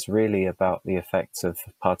Kraków, this is really about the effects of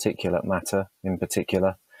particulate matter in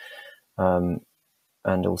particular, and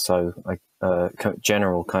also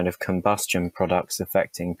general kind of combustion products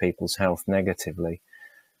affecting people's health negatively.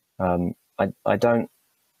 I don't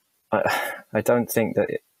think that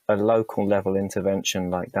a local level intervention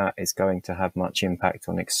like that is going to have much impact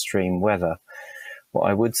on extreme weather. What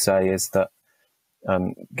I would say is that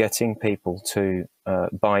getting people to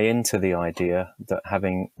buy into the idea that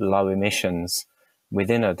having low emissions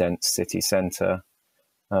within a dense city centre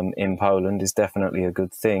in Poland is definitely a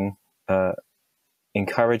good thing.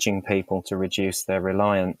 Encouraging people to reduce their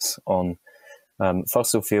reliance on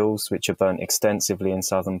fossil fuels, which are burnt extensively in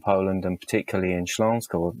southern Poland and particularly in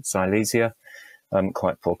Śląsk or Silesia,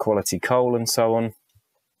 quite poor quality coal and so on.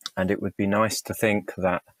 And it would be nice to think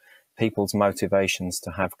that people's motivations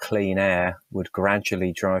to have clean air would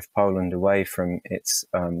gradually drive Poland away from its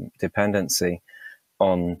dependency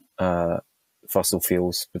on fossil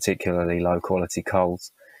fuels, particularly low quality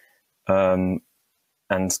coals. And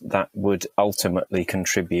that would ultimately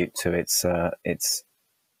contribute to it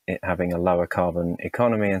having a lower carbon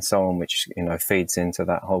economy and so on, which feeds into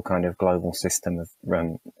that whole kind of global system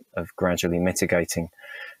of gradually mitigating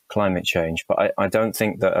climate change. But I don't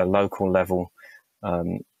think that a local level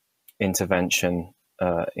intervention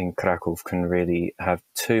in Kraków can really have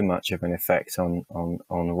too much of an effect on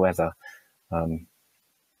weather.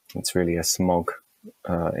 It's really a smog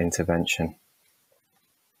intervention.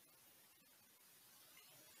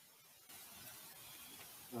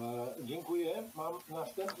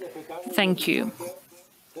 Thank you.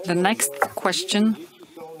 The next question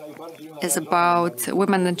is about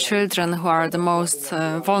women and children who are the most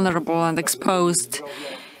vulnerable and exposed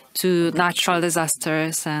to natural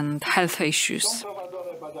disasters and health issues.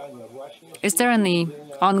 Is there any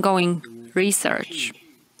ongoing research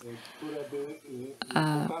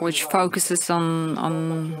which focuses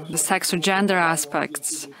on the sex or gender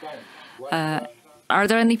aspects? Are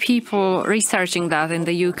there any people researching that in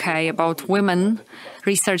the UK about women,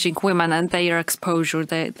 researching women and their exposure,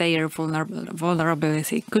 their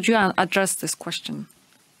vulnerability? Could you address this question?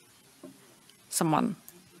 Someone?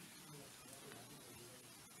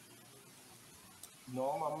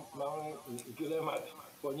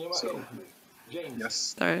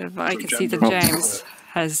 Yes. I can see that James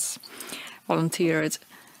has volunteered.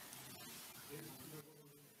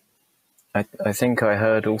 I think I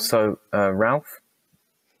heard also Ralf.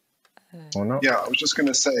 Or not? Yeah, I was just going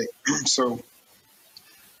to say, so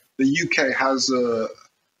the UK has a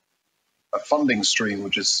funding stream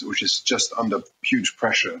which is just under huge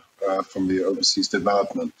pressure from the overseas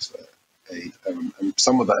development aid, and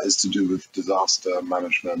some of that is to do with disaster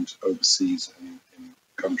management overseas in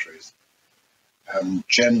countries.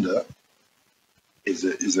 Gender is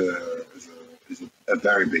a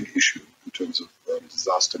very big issue in terms of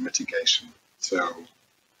disaster mitigation. So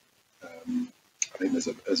I think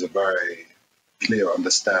there's a very clear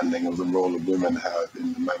understanding of the role that women have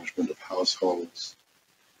in the management of households,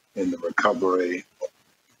 in the recovery,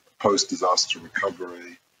 post-disaster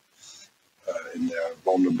recovery, in their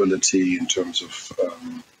vulnerability in terms of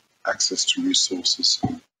access to resources.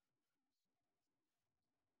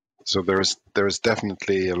 So there is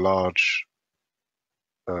definitely a large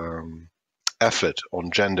effort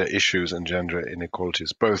on gender issues and gender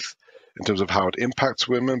inequalities, both in terms of how it impacts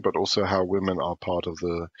women, but also how women are part of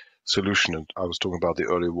the solution. And I was talking about the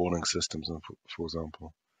early warning systems, for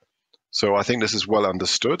example. So I think this is well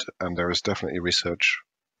understood, and there is definitely research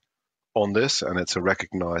on this, and it's a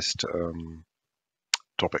recognized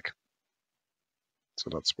topic. So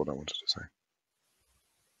that's what I wanted to say.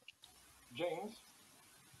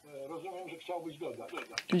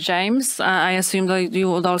 James, I assume that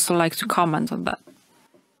you would also like to comment on that.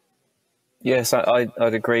 Yes, I'd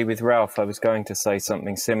agree with Ralf. I was going to say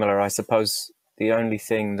something similar. I suppose the only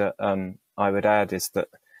thing that I would add is that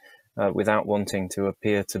without wanting to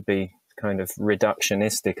appear to be kind of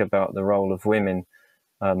reductionistic about the role of women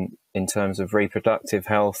in terms of reproductive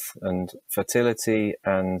health and fertility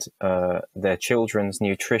and their children's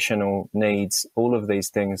nutritional needs, all of these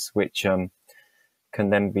things which can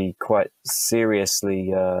then be quite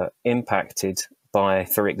seriously impacted by,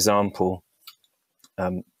 for example,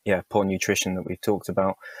 poor nutrition that we've talked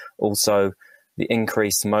about. Also, the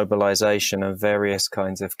increased mobilization of various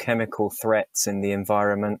kinds of chemical threats in the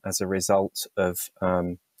environment as a result of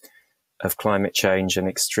climate change and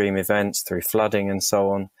extreme events through flooding and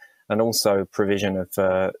so on, and also provision of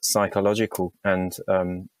psychological and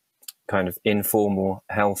kind of informal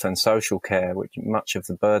health and social care, which much of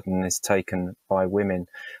the burden is taken by women.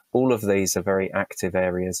 All of these are very active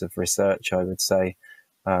areas of research, I would say.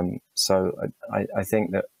 So I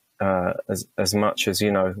think that as much as,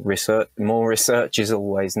 you know, more research is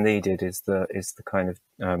always needed is the kind of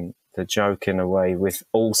the joke in a way with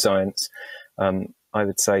all science. I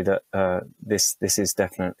would say that this is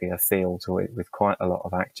definitely a field with quite a lot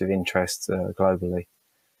of active interest globally.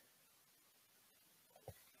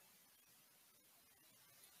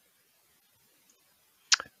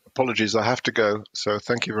 Apologies, I have to go. So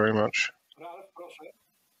thank you very much. I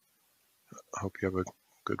hope you have a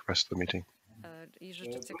good rest of the meeting.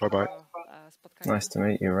 Bye-bye. Nice to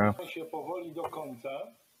meet you, Ralf.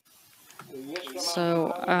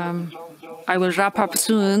 So I will wrap up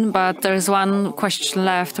soon, but there is one question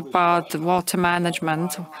left about water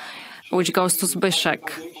management, which goes to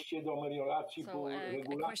Zbyszek. So a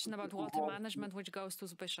question about water management, which goes to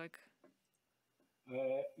Zbyszek.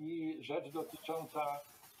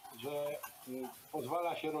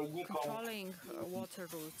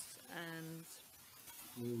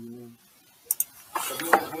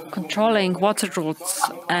 Controlling water routes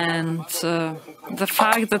and the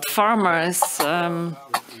fact that farmers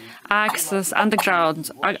access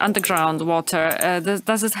underground water,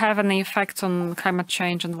 does it have any effect on climate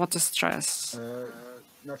change and water stress?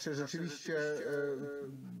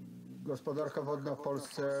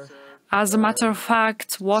 As a matter of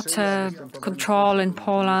fact, water control in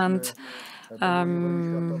Poland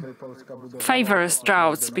favors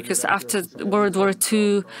droughts, because after World War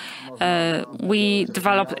II we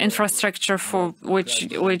developed infrastructure for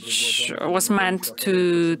which was meant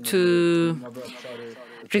to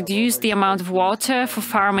reduce the amount of water for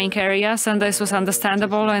farming areas, and this was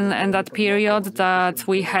understandable in that period that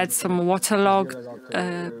we had some waterlogged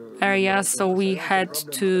areas, so we had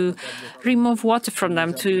to remove water from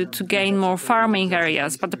them to gain more farming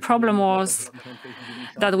areas. But the problem was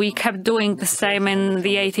that we kept doing the same in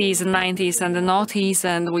the 80s and 90s and the noughties,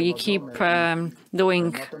 and we keep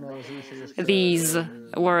doing these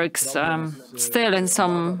works still in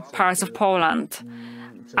some parts of Poland.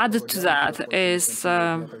 Added to that is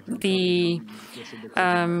the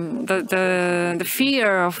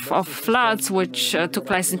fear of floods, which took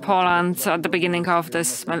place in Poland at the beginning of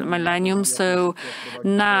this millennium. So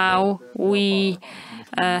now we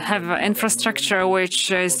have infrastructure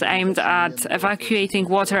which is aimed at evacuating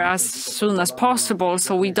water as soon as possible.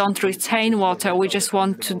 So we don't retain water. We just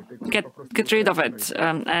want to get rid of it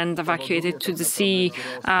and evacuate it to the sea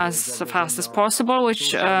as fast as possible,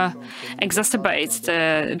 which exacerbates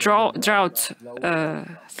the drought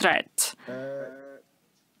threat.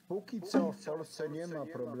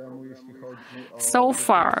 So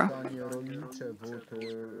far,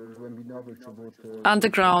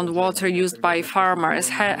 underground water used by farmers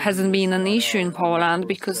hasn't been an issue in Poland,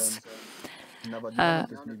 because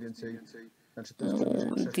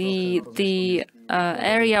the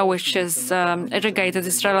area which is irrigated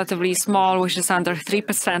is relatively small, which is under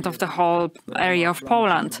 3% of the whole area of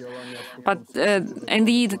Poland. But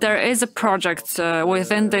indeed, there is a project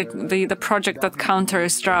within the project that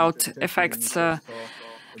counters drought effects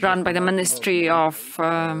run by the Ministry of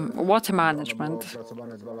Water Management.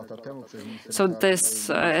 So this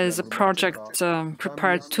is a project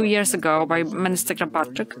prepared 2 years ago by Minister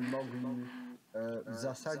Karaczun.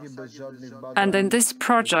 And in this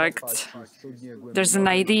project, there's an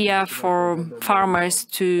idea for farmers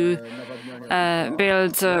to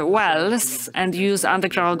build wells and use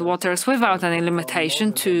underground waters without any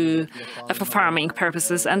limitation for farming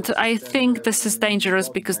purposes. And I think this is dangerous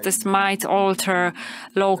because this might alter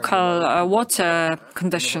local water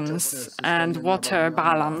conditions and water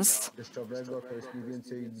balance.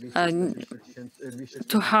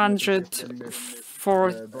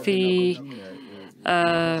 240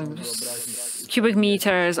 cubic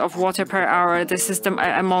meters of water per hour. This is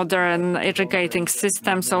a modern irrigating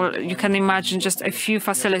system. So you can imagine just a few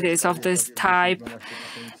facilities of this type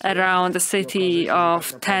around a city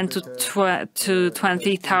of 10 to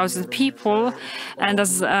 20,000 people. And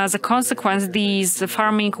as a consequence, these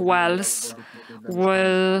farming wells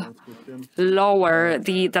will lower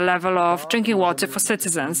the level of drinking water for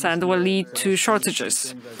citizens and will lead to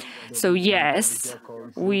shortages. So yes,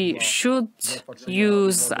 we should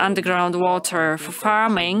use underground water for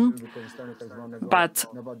farming, but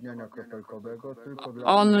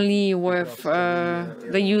only with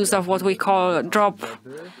the use of what we call drop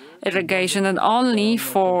irrigation, and only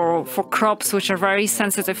for crops which are very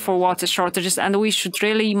sensitive for water shortages, and we should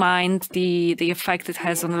really mind the effect it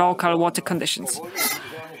has on local water conditions.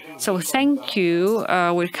 So thank you.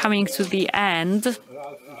 We're coming to the end.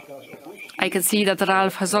 I can see that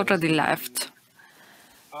Ralf has already left.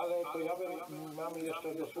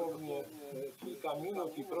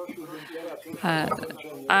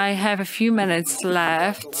 I have a few minutes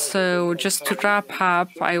left, so just to wrap up,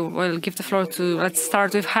 I will give the floor to, let's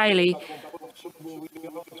start with Hailey.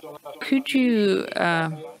 Could you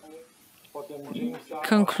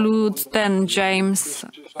conclude, then James,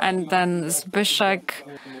 and then Zbyszek,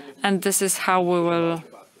 and this is how we will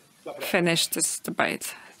finish this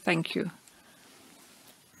debate. Thank you.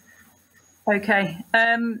 Okay.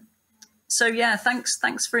 So yeah,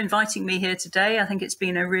 thanks for inviting me here today. I think it's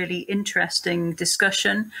been a really interesting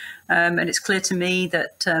discussion, and it's clear to me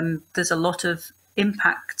that there's a lot of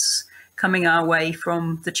impacts coming our way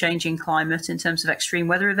from the changing climate in terms of extreme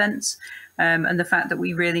weather events, and the fact that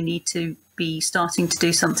we really need to be starting to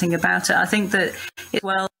do something about it. I think that it's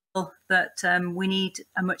well that we need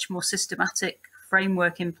a much more systematic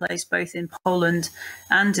framework in place, both in Poland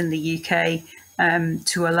and in the UK,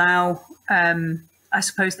 to allow, I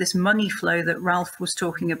suppose, this money flow that Ralf was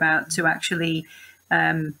talking about to actually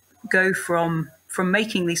go from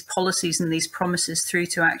making these policies and these promises through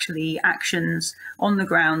to actually actions on the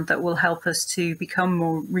ground that will help us to become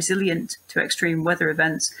more resilient to extreme weather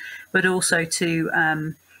events, but also to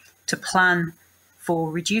plan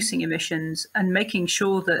for reducing emissions and making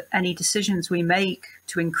sure that any decisions we make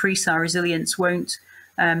to increase our resilience won't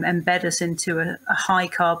embed us into a high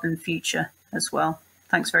carbon future as well.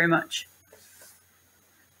 Thanks very much.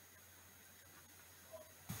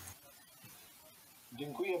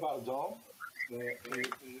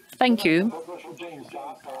 Thank you.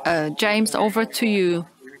 James, over to you.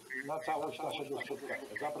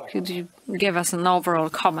 Could you give us an overall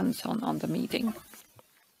comment on the meeting?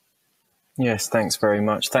 Yes, thanks very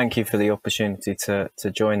much. Thank you for the opportunity to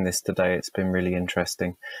join this today. It's been really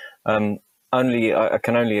interesting. I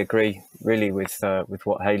can only agree really with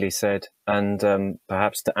what Hailey said, and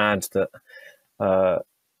perhaps to add that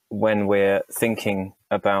when we're thinking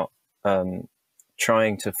about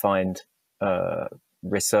trying to find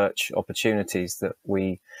research opportunities, that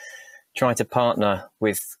we try to partner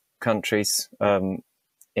with countries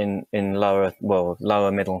in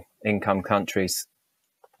lower middle income countries,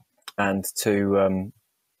 and to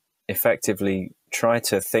effectively try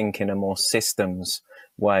to think in a more systems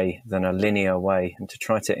way than a linear way, and to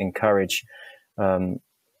try to encourage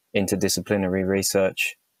interdisciplinary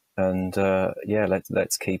research. And yeah,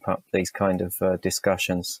 let's keep up these kind of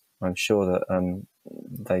discussions. I'm sure that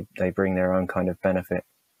they bring their own kind of benefit.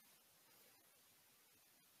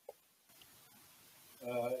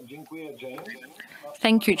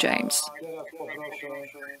 Thank you, James.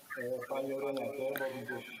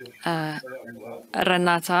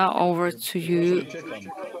 Renata, over to you.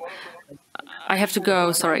 I have to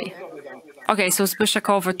go, sorry. Okay, so Zbyszek,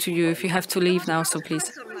 over to you if you have to leave now, so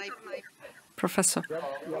please. Professor.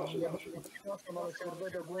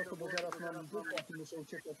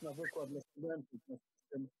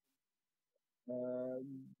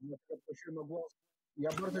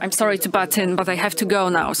 I'm sorry to butt in, but I have to go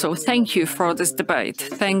now. So thank you for this debate.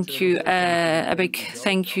 Thank you. A big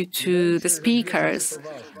thank you to the speakers.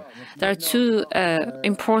 There are two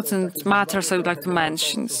important matters I would like to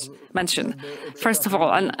mention. First of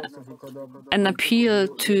all, an appeal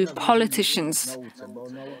to politicians.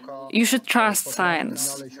 You should trust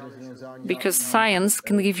science, because science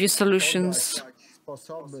can give you solutions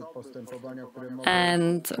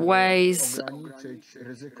and ways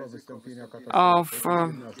of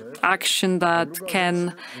action that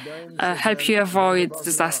can help you avoid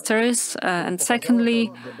disasters. And secondly,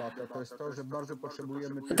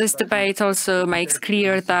 this debate also makes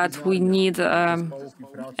clear that we need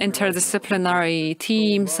interdisciplinary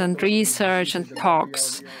teams and research and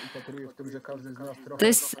talks.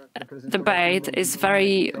 This debate is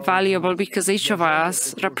very valuable because each of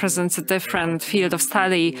us represents a different field of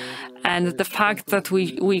study, and the fact that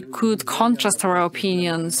we could contrast our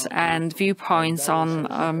opinions and viewpoints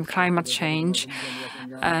on climate change,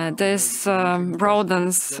 this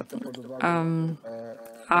broadens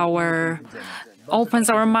opens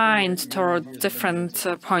our mind toward different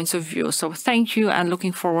points of view. So thank you, and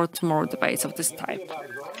looking forward to more debates of this type.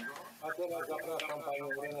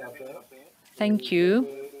 Thank you.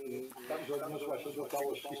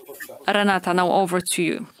 Renata, now over to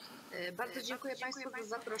you.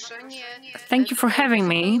 Thank you for having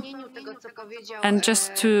me. And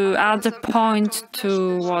just to add a point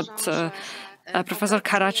to what Professor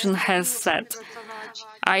Karaczun has said,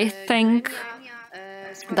 I think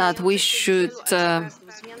that we should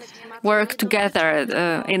work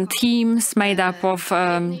together in teams made up of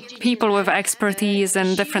people with expertise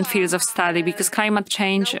in different fields of study, because climate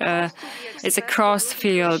change is a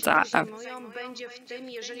cross-field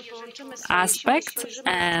aspect,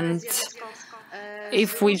 and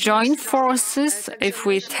if we join forces, if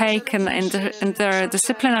we take an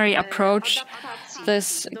interdisciplinary approach,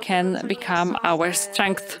 this can become our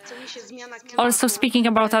strength. Also speaking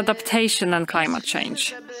about adaptation and climate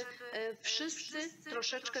change.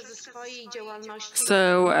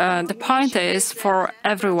 So the point is for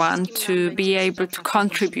everyone to be able to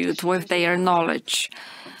contribute with their knowledge.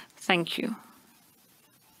 Thank you.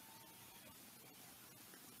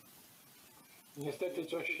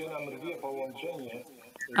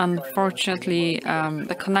 Unfortunately,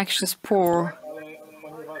 the connection is poor,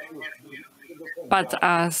 but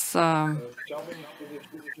as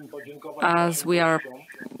we are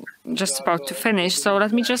just about to finish, so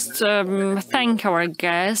let me just thank our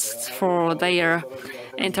guests for their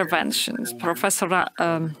interventions. Professor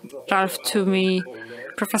Ralf Toumi,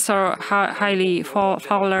 Professor Hailey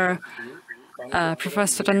Fowler,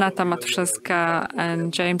 Professor Renata Matuszewska,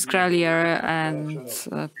 and James Grelier, and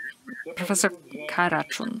Professor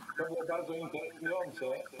Karaczun.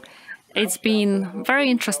 It's been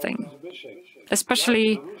very interesting,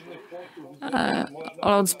 especially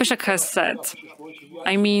what Zbigniew has said.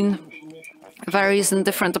 I mean, various and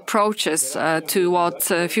different approaches to what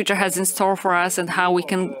future has in store for us and how we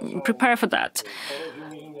can prepare for that.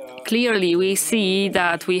 Clearly, we see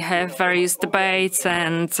that we have various debates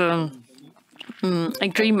and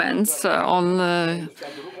agreements on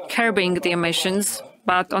curbing the emissions,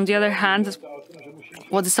 but on the other hand,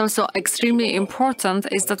 what is also extremely important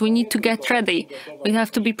is that we need to get ready. We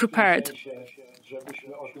have to be prepared.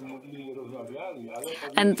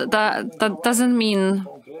 And that doesn't mean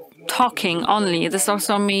talking only. This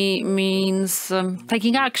also means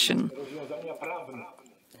taking action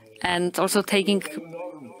and also taking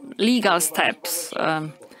legal steps,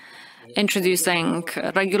 introducing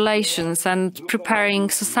regulations and preparing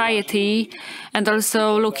society, and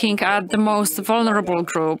also looking at the most vulnerable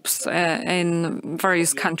groups in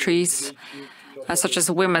various countries, such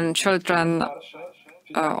as women, children,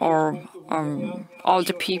 or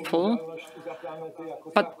older people.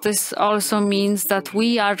 But this also means that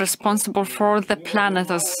we are responsible for the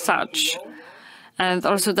planet as such. And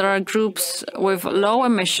also there are groups with low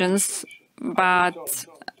emissions, but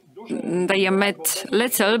they emit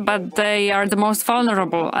little, but they are the most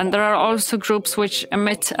vulnerable. And there are also groups which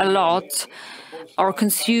emit a lot or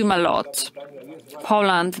consume a lot.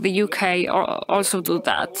 Poland, the UK also do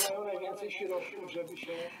that.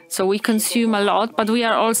 So we consume a lot, but we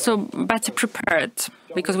are also better prepared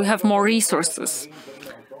because we have more resources.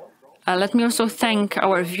 Let me also thank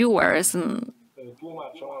our viewers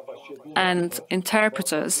and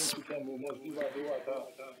interpreters,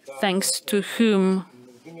 thanks to whom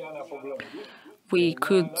we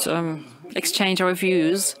could exchange our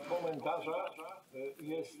views.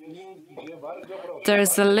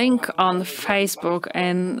 There's a link on Facebook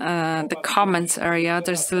in the comments area.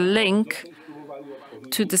 There's a link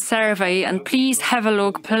to the survey, and please have a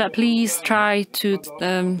look. Please try to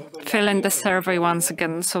fill in the survey once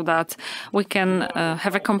again so that we can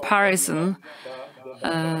have a comparison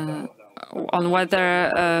on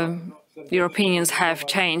whether your opinions have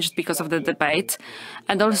changed because of the debate.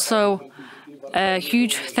 And also a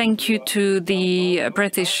huge thank you to the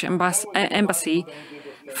British Embassy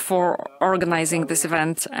for organizing this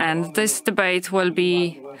event. And this debate will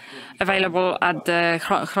be available at the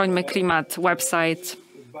Chrońmy Klimat website.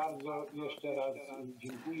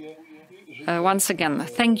 Once again,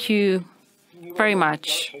 thank you very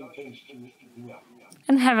much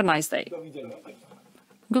and have a nice day.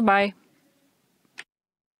 Goodbye.